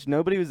a sandwich.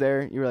 Nobody was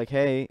there. You were like,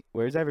 "Hey,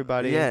 where's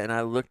everybody?" Yeah, and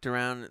I looked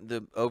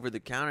around over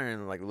the counter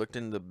and like looked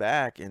in the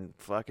back, and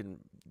fucking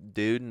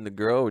dude and the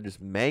girl would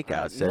just make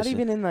out session. Not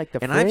even in like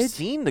the and fridge. I've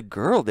seen the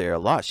girl there a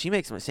lot. She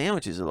makes my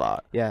sandwiches a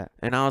lot. Yeah.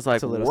 And I was like,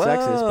 It's a little whoa.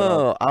 sexist,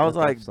 but I was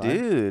that's like, fine.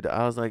 dude.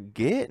 I was like,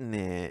 getting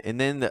it. And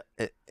then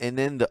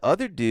the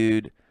other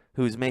dude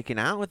who was making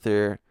out with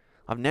her,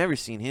 I've never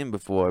seen him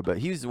before, but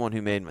he was the one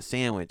who made my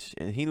sandwich,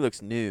 and he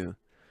looks new.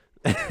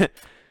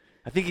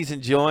 I think he's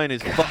enjoying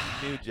his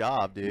fucking new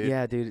job, dude.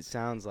 Yeah, dude, it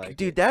sounds like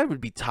Dude, it. that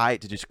would be tight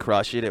to just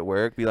crush it at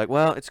work. Be like,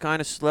 well, it's kind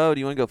of slow. Do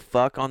you want to go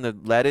fuck on the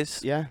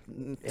lettuce? Yeah.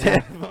 On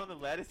the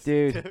lettuce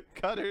Dude.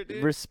 cutter,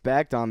 dude.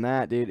 Respect on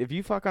that, dude. If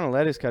you fuck on a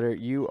lettuce cutter,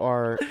 you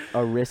are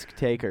a risk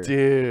taker.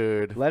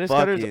 Dude. Lettuce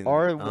cutters fucking,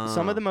 are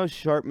some of the most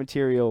sharp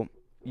material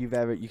you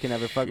can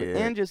ever fuck with, Shit.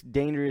 and just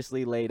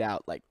dangerously laid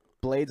out, like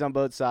blades on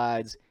both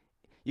sides.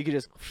 You could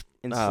just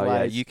and Oh, slice.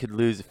 yeah, you could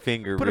lose a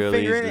finger put really a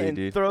finger easily, in it and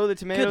dude. throw the You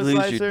tomato could lose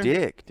slicer. your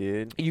dick,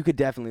 dude. You could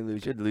definitely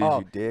lose You could your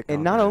lose your dick. And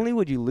on not that. only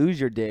would you lose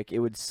your dick, it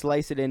would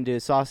slice it into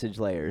sausage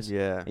layers.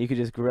 Yeah. You could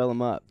just grill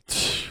them up.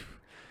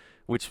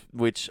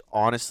 Which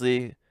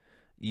honestly,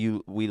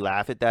 we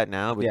laugh at that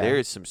now, but Yeah. there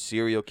is some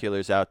serial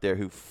killers out there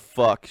who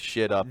fuck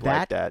shit up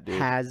like that, dude.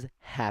 has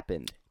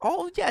happened.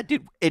 Oh yeah,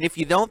 dude. And if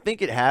you don't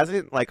think it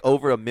hasn't, like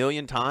over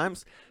 1,000,000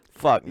 times,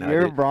 fuck no.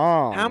 You're dude.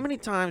 wrong. How many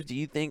times do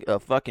you think a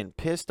fucking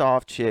pissed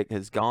off chick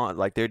has gone,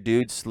 like their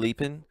dude's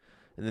sleeping,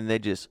 and then they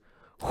just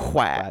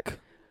whack?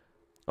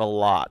 A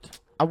lot.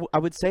 I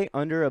would say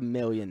under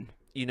 1,000,000.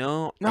 You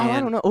know? No, I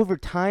don't know. Over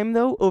time,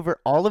 though, over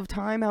all of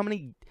time, how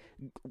many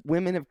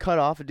women have cut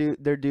off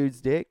their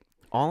dude's dick?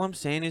 All I'm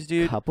saying is,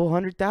 dude, Couple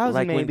 100,000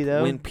 like maybe,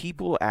 though. when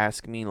people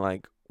ask me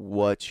like,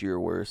 "What's your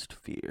worst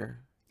fear?"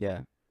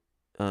 Yeah.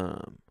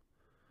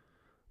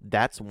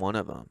 That's one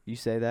of them. You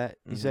say that?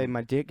 You say Mhm.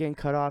 my dick getting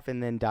cut off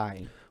and then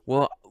dying.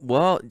 Well,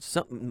 Well,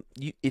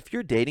 if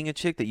you're dating a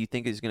chick that you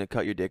think is gonna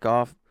cut your dick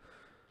off,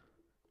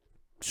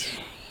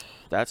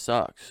 that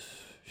sucks.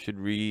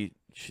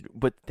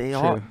 But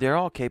they're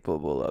all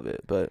capable of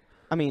it. But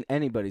I mean,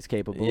 anybody's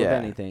capable of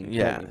anything.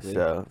 Yeah.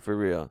 So for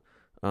real,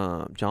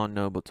 John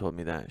Noble told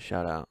me that.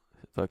 Shout out,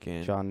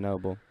 fucking John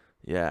Noble.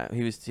 Yeah,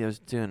 he was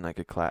doing like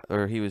a class,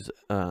 or he was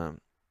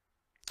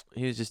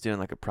just doing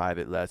like a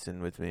private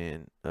lesson with me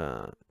and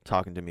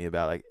talking to me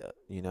about like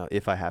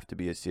if I have to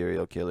be a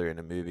serial killer in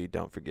a movie,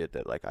 don't forget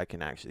that like I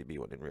can actually be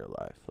one in real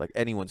life. Like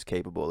anyone's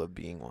capable of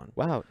being one.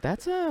 Wow,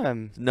 that's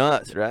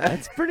nuts, right?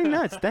 That's pretty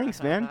nuts.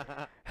 Thanks, man.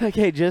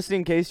 Okay, just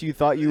in case you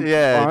thought you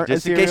aren't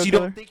just a in serial case you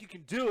killer, don't think you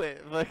can do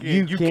it, like,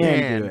 you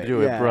can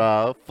do it,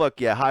 bro. Fuck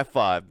yeah, high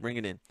five, bring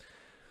it in.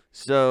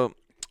 So,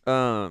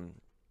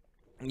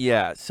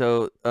 yeah,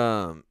 so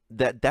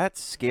that's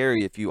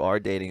scary if you are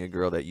dating a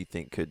girl that you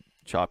think could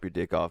chop your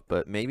dick off,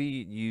 but maybe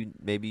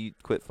you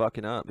quit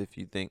fucking up if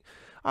you think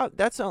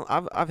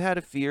I've had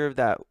a fear of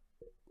that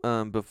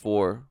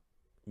before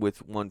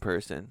with one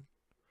person,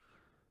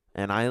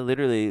 and I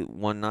literally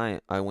one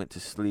night I went to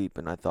sleep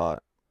and I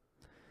thought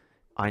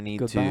I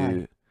need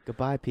to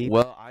goodbye people.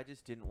 Well, I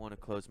just didn't want to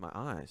close my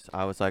eyes.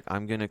 I was like,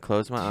 I'm gonna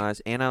close my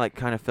eyes, and I like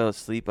kind of fell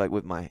asleep like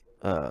with my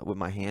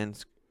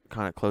hands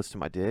kind of close to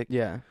my dick.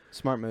 Yeah,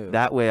 smart move.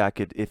 That way I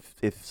could,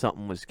 if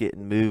something was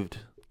getting moved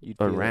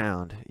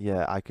around,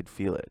 yeah, I could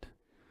feel it.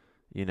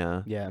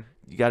 Yeah.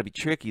 You got to be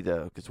tricky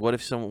though, because what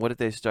if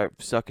they start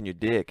sucking your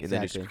dick and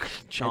then just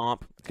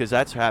chomp? Because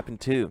that's happened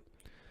too.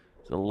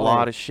 There's a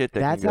lot of shit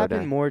that's can go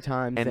happened down. more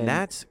times, and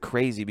that's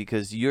crazy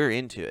because you're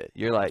into it.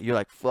 You're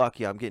like fuck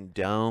yeah, I'm getting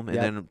dome, and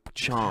then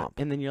chomp,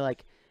 and then you're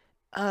like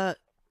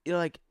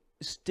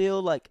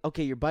still like,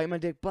 okay, you're biting my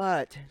dick,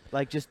 but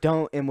like just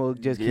don't, and we'll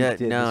just keep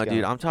dude,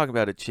 I'm talking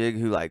about a chick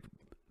who like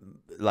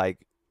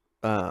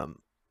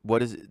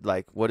what is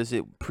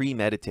it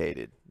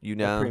premeditated,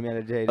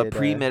 a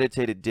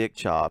premeditated dick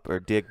chop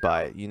or dick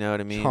bite, you know what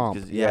I mean? Chomp,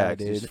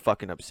 it's just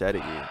fucking upset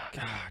at you.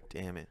 God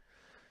damn it.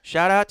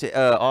 Shout out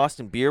to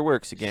Austin Beer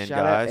Works again,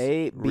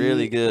 guys.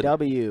 Really good.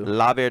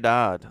 La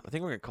Verdad. I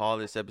think we're gonna call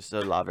this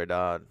episode La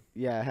Verdad.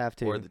 Yeah, I have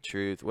to. Or the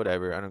truth,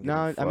 whatever. I don't give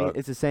a fuck. I mean,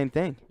 it's the same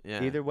thing.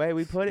 Yeah. Either way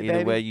we put it,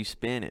 Either way you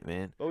spin it,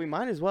 man. But we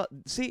might as well.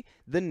 See,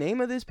 the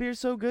name of this beer is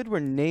so good, we're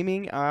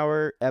naming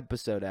our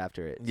episode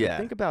after it. So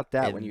think about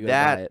that when you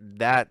buy it.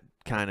 That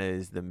kind of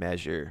is the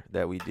measure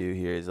that we do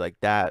here, is like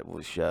that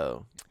will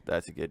show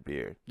that's a good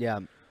beer. Yeah.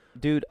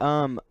 Dude,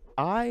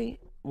 I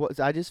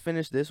just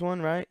finished this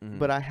one, right? Mm-hmm.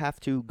 But I have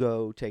to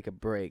go take a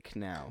break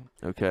now.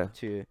 Okay.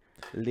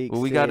 Well,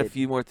 we got a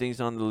few more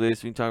things on the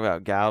list. We can talk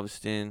about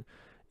Galveston,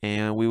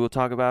 and we will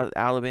talk about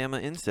Alabama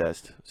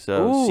incest.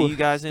 So see you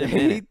guys in a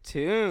minute.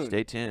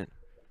 Stay tuned.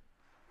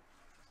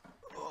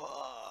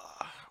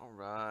 All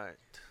right.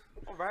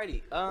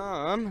 Alrighty.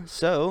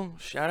 So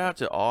shout out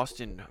to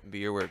Austin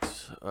Beer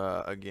Works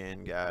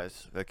again,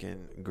 guys.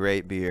 Fucking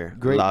great beer.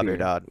 Great La beer.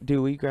 Verdad. Dude,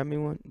 will you grab me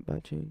one by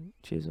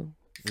Chisel?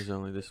 There's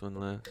only this one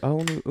left.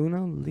 Oh,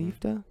 uno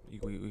lifta? We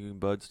can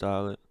bud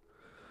style it.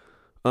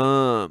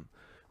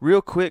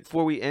 Real quick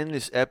before we end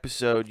this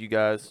episode, you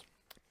guys,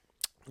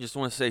 just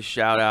want to say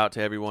shout out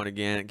to everyone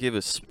again. Give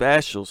a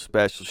special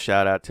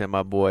shout out to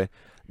my boy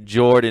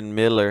Jordan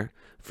Miller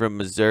from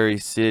Missouri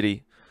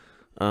City.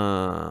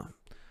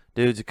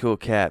 Dude's a cool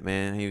cat,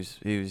 man. He was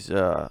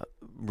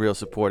real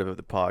supportive of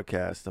the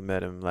podcast. I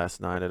met him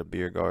last night at a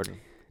beer garden.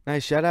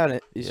 Nice, shout out.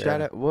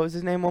 What was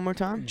his name one more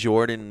time?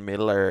 Jordan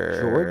Miller.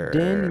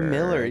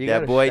 You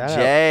that boy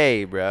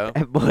Jay, bro.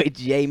 That boy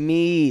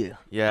Jamie.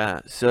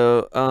 Yeah.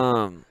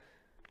 So,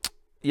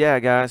 yeah,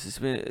 guys, it's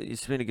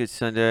been a good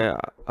Sunday.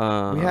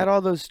 We had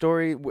all those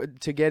stories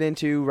to get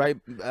into, right?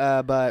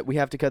 But we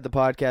have to cut the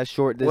podcast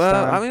short this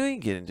time. Well, I mean, we can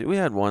get into it. We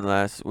had one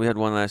last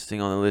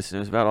thing on the list, and it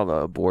was about all the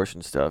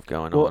abortion stuff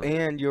going on. Well,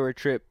 and your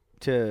trip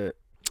to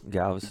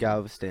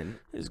Galveston.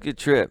 It was a good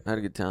trip. Had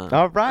a good time.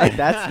 All right,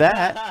 that's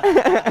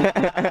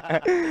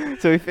that.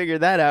 So we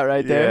figured that out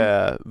right there.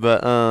 Yeah,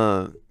 but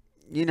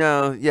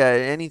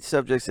any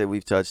subjects that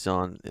we've touched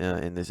on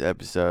in this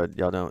episode,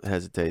 y'all don't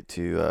hesitate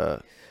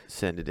to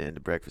send it in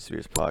to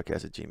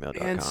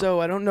breakfastbeerspodcast@gmail.com. And so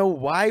I don't know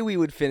why we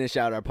would finish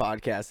out our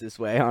podcast this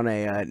way on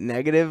a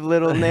negative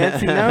little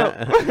Nancy note,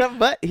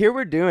 but here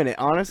we're doing it.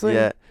 Honestly,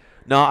 yeah.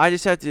 No, I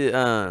just have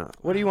to.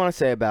 What do you want to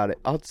say about it?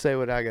 I'll say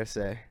what I gotta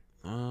say.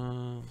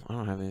 I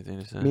don't have anything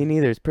to say. Me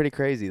neither. It's pretty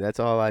crazy. That's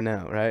all I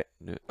know, right?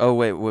 Oh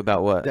wait,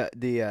 about what?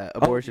 The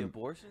abortion. Oh, the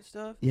abortion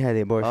stuff? Yeah,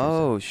 the abortion.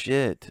 Oh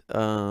shit.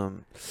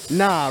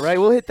 Nah, right.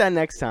 We'll hit that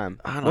next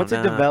time. I don't Once know.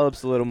 it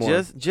develops a little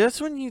more.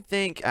 Just when you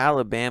think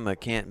Alabama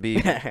can't be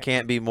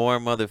more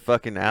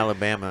motherfucking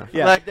Alabama.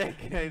 Yeah.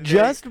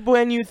 Just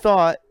when you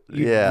thought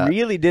you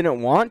really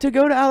didn't want to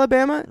go to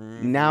Alabama,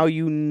 now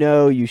you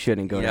know you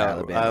shouldn't go to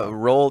Alabama.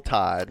 Roll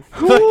Tide.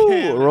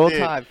 Roll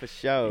Tide for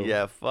sure.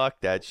 Yeah, fuck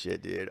that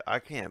shit, dude. I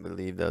can't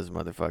believe those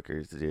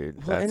motherfuckers,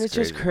 dude. Well, and it's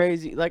just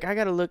crazy. Like, I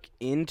gotta look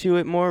into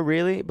it more,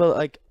 really. But,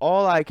 like,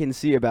 all I can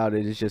see about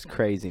it is just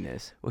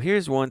craziness. Well,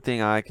 here's one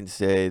thing I can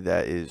say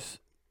that is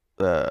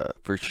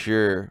for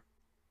sure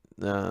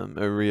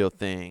a real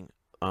thing.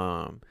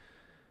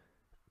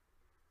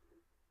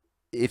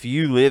 if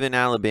you live in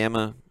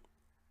Alabama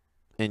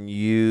and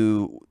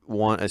you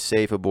want a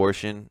safe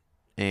abortion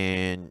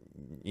and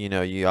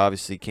you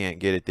obviously can't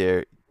get it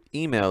there,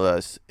 email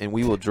us and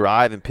we will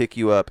drive and pick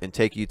you up and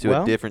take you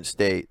to a different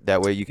state.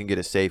 That way you can get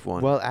a safe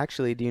one. Well,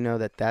 actually, do you know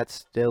that that's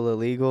still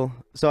illegal?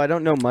 So I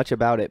don't know much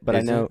about it, but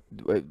I know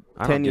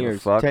 10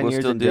 years. 10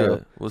 years in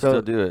jail. We'll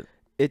still do it.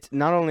 It's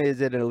not only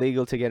is it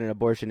illegal to get an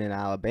abortion in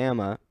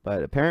Alabama,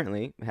 but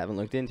apparently, I haven't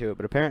looked into it,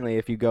 but apparently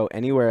if you go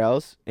anywhere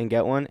else and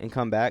get one and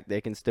come back,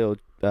 they can still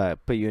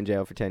put you in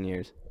jail for 10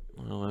 years.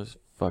 Well, that's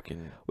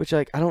fucking... Which,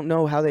 like, I don't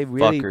know how they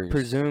really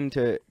presume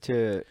to...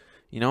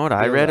 You know what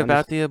I read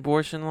about the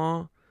abortion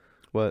law?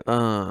 What?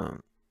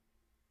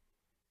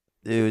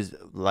 It was,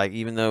 like,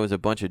 even though it was a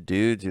bunch of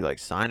dudes who, like,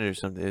 signed it or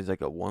something, it was, like,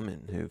 a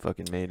woman who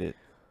fucking made it,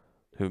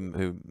 who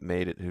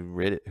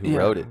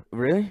wrote it.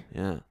 Really?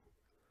 Yeah.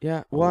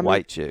 Yeah, well, a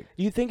white chick.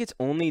 You think it's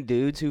only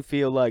dudes who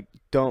feel like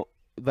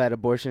that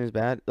abortion is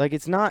bad? Like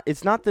it's not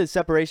the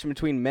separation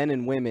between men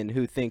and women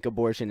who think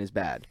abortion is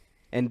bad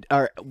and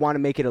want to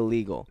make it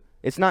illegal.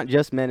 It's not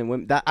just men and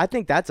women. I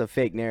think that's a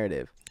fake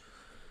narrative.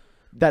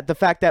 That the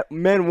fact that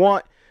men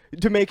want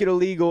to make it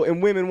illegal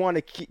and women want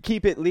to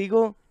keep it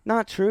legal,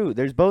 not true.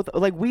 There's both.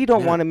 Like we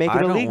don't want to make it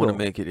illegal. I don't want to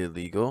make it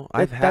illegal.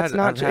 I've had an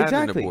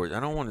abortion.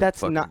 I don't want to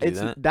fucking do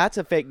that. That's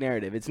a fake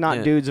narrative. It's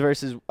not dudes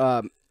versus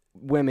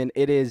women.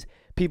 It is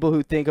people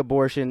who think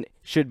abortion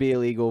should be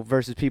illegal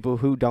versus people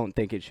who don't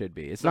think it should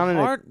be. It's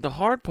the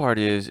hard part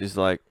is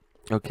like,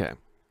 okay,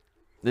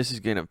 this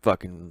is gonna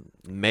fucking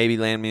maybe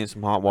land me in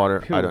some hot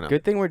water. I don't know.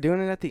 Good thing we're doing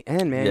it at the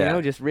end, man.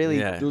 Yeah. Just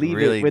really leave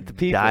it with the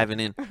people. Diving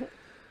in.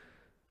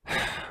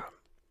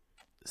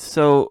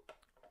 So,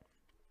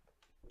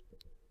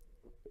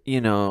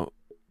 we're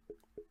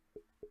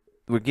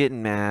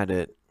getting mad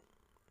at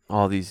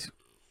all these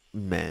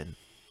men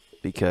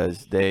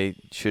because they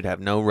should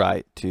have no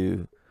right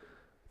to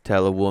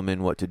tell a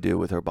woman what to do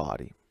with her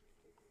body.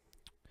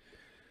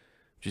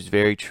 Which is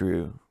very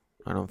true.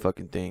 I don't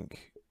fucking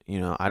think,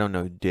 I don't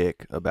know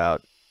dick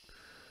about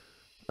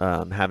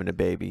having a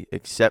baby,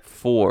 except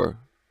for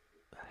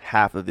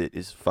half of it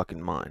is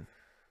fucking mine.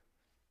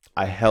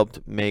 I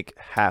helped make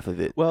half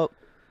of it. Well,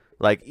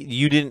 like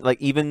you didn't,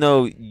 like, even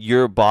though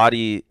your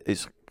body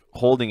is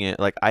holding it,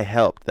 like I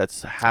helped.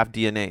 That's half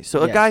DNA.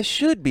 So a guy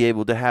should be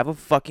able to have a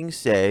fucking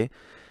say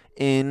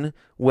in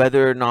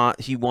whether or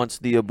not he wants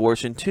the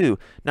abortion too.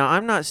 Now,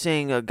 I'm not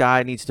saying a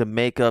guy needs to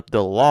make up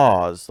the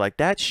laws. Like,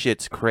 that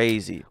shit's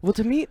crazy. Well,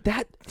 to me,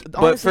 that...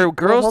 But for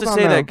girls to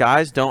say that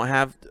guys don't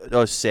have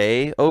a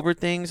say over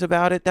things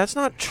about it, that's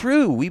not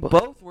true. We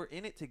both were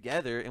in it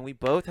together, and we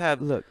both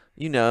have,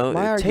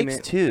 it takes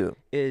two.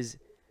 Is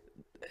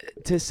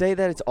to say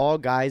that it's all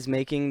guys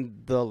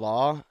making the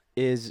law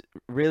is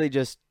really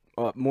just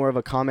more of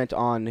a comment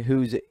on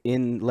who's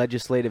in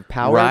legislative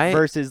power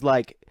versus,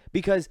 like...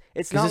 Because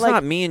it's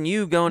not me and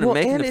you going and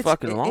making the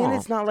fucking law. And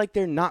it's not like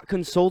they're not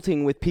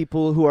consulting with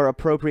people who are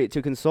appropriate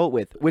to consult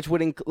with, which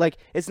would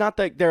it's not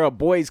like they're a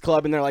boys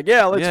club and they're like,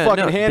 let's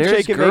fucking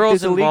handshake and make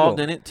this illegal. There's girls involved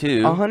in it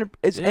too. 100.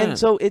 And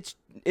so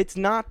it's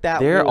not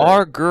that. There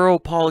are girl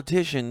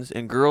politicians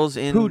and girls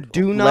in who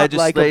do not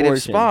legislative like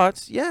abortion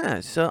spots. Yeah.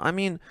 So I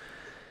mean,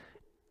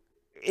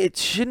 it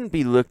shouldn't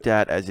be looked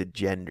at as a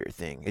gender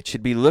thing. It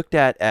should be looked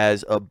at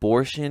as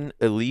abortion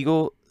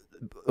illegal.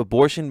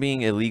 Abortion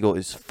being illegal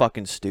is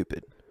fucking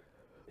stupid.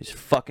 It's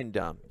fucking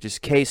dumb.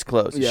 Just case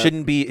closed. Yeah.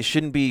 It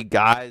shouldn't be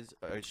guys,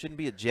 or it shouldn't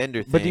be a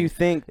gender thing. But do you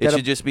think it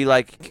should just be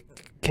like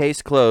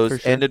case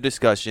closed, sure. end of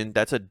discussion?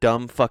 That's a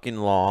dumb fucking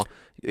law.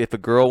 If a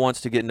girl wants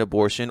to get an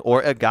abortion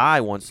or a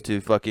guy wants to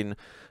fucking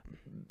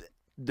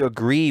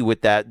agree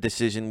with that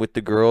decision with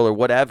the girl or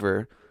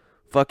whatever,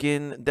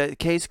 fucking that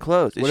case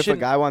closed. What if a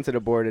guy wants it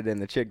aborted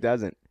and the chick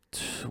doesn't?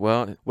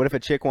 Well, what if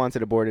a chick wants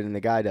it aborted and the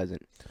guy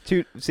doesn't?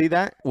 See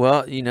that?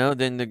 Well,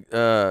 then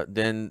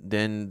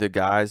the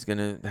guy's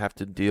gonna have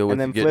to deal with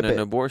getting an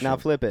abortion. Now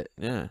flip it.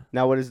 Yeah.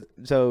 Now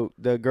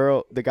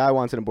the guy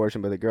wants an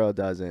abortion, but the girl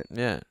doesn't.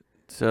 Yeah.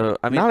 So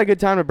I mean, not a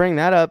good time to bring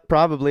that up,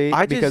 probably,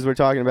 because we're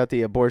talking about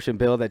the abortion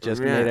bill that just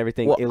made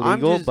everything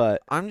illegal.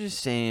 But I'm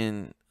just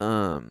saying,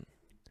 talk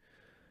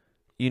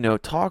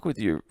with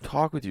your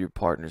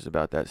partners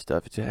about that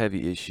stuff. It's a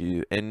heavy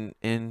issue,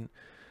 and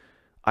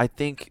I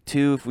think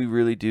too, if we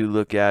really do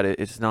look at it,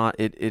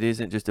 it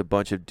isn't just a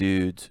bunch of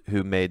dudes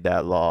who made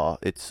that law.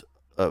 It's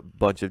a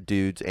bunch of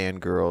dudes and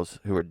girls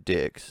who are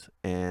dicks,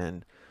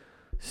 and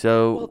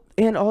so.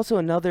 And also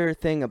another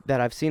thing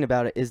that I've seen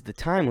about it is the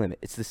time limit.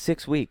 It's the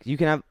 6 weeks. You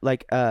can have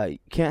you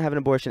can't have an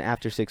abortion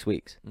after 6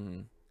 weeks.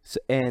 Mm-hmm. So,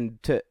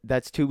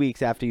 that's 2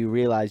 weeks after you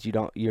realize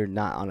you're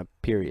not on a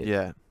period.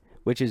 Yeah.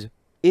 Which is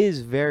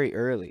very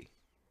early.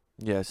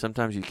 Yeah.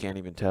 Sometimes you can't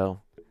even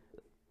tell.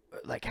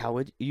 Like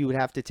you would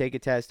have to take a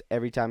test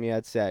every time you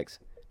had sex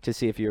to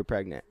see if you were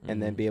pregnant,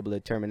 and then be able to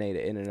terminate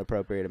it in an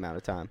appropriate amount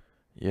of time.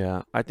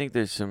 Yeah, I think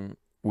there's some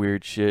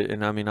weird shit,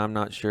 and I mean, I'm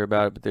not sure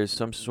about it, but there's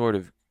some sort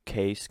of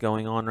case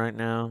going on right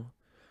now,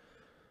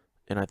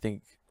 and I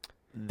think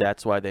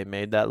that's why they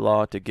made that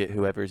law, to get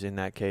whoever's in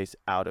that case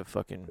out of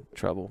fucking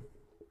trouble.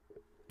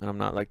 and I'm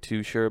not like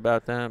too sure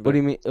about that. But What do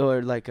you mean?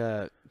 Or like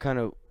kind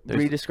of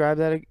re-describe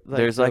that? Like,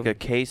 there's like a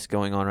case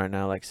going on right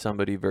now, like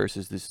somebody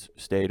versus this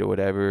state or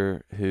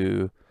whatever,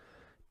 who,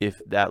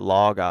 if that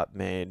law got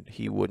made,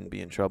 he wouldn't be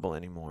in trouble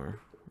anymore.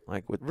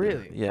 Like with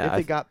really? Yeah.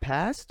 If it got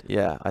passed?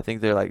 Yeah, I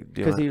think they're like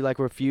because he like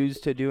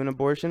refused to do an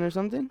abortion or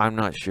something. I'm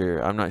not sure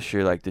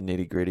like the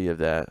nitty gritty of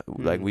that.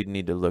 Like we'd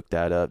need to look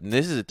that up. And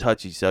this is a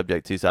touchy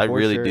subject too, so I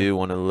really do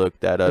want to look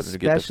that up and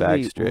get the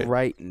facts straight. Especially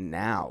right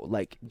now,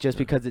 like just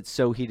because it's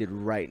so heated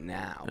right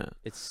now.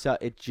 Yeah.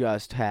 It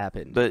just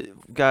happened.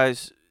 But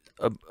guys,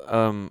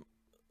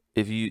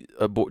 if you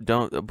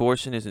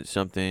abortion isn't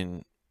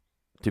something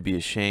to be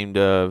ashamed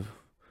of.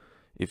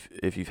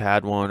 If you've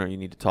had one, or you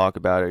need to talk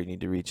about it, or you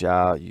need to reach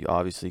out, you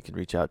obviously can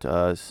reach out to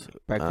us.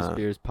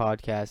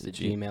 breakfastbeerspodcast at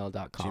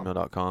gmail.com.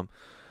 gmail.com.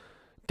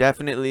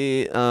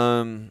 Definitely,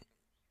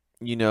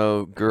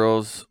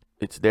 girls,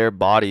 it's their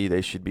body. They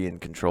should be in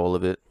control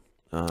of it.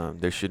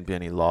 There shouldn't be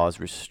any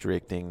laws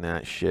restricting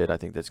that shit. I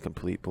think that's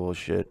complete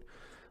bullshit.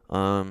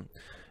 But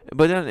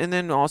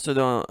then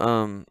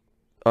also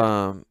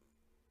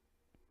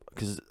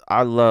because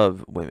I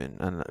love women,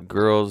 and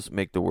girls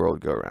make the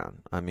world go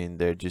round. I mean,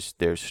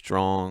 they're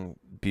strong,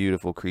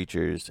 beautiful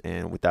creatures,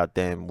 and without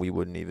them, we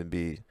wouldn't even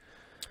be.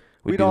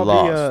 We'd be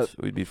lost.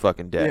 We'd be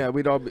fucking dead. Yeah,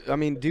 we'd all be. I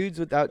mean, dudes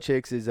without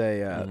chicks is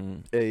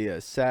a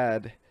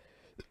sad.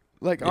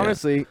 Like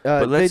honestly,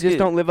 they just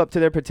don't live up to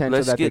their potential.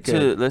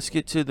 Let's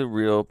get to the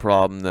real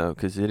problem though,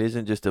 because it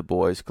isn't just a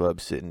boys' club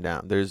sitting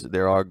down.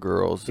 There are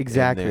girls in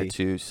there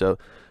too. So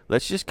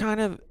let's just kind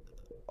of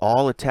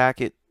all attack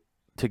it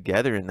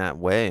together in that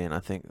way. And I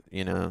think,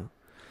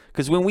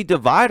 because when we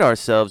divide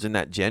ourselves in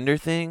that gender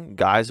thing,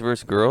 guys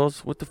versus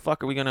girls, what the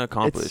fuck are we going to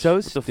accomplish? It's so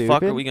what stupid. The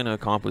fuck are we going to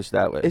accomplish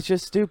that way? It's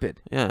just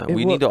stupid. Yeah,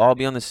 we need to all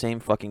be on the same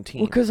fucking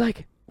team. Because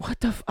like, what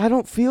the I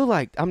don't feel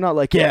like, I'm not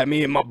like, yeah,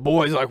 me and my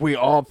boys, like we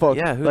all fuck.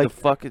 Yeah, who like, the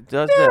fuck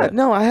does that?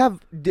 No, I have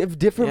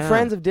different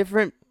friends of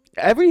different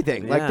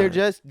everything. Like they're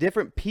just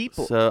different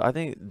people. So I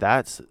think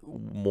that's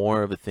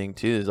more of a thing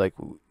too, is like,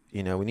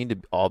 we need to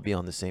all be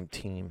on the same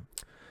team.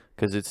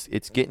 Because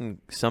it's getting,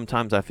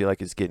 sometimes I feel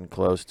like it's getting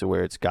close to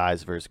where it's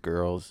guys versus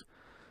girls,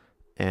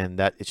 and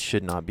that it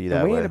should not be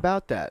that way. We ain't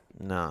about that.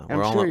 No,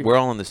 we're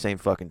all on the same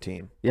fucking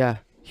team. Yeah,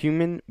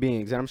 human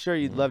beings. And I'm sure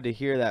you'd love to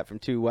hear that from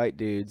two white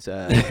dudes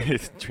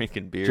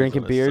drinking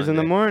beers in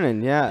the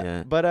morning.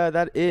 Yeah. But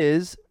that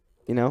is,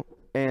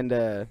 and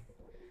I'm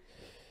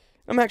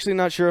actually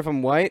not sure if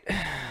I'm white.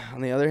 On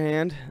the other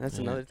hand, that's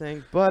another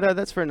thing. But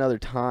that's for another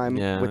time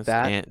with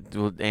that.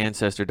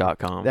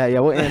 Ancestor.com. Yeah,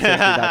 we'll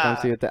Ancestor.com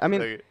see what that. I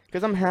mean,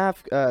 because I'm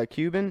half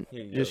Cuban,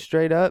 just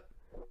straight up.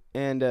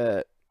 And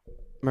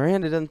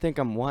Miranda doesn't think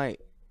I'm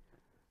white.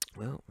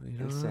 Well, in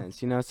a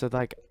sense, so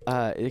like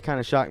it kind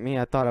of shocked me.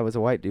 I thought I was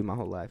a white dude my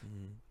whole life.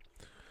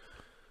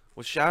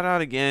 Well, shout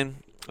out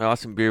again,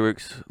 Awesome Beer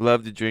Works.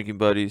 Love the drinking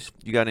buddies.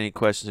 You got any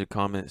questions or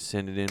comments,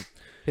 send it in.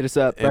 Hit us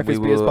up,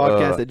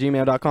 breakfastbeerspodcast at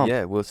gmail.com.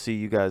 Yeah, we'll see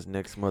you guys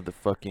next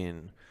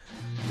motherfucking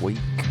week.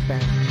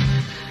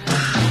 Bang.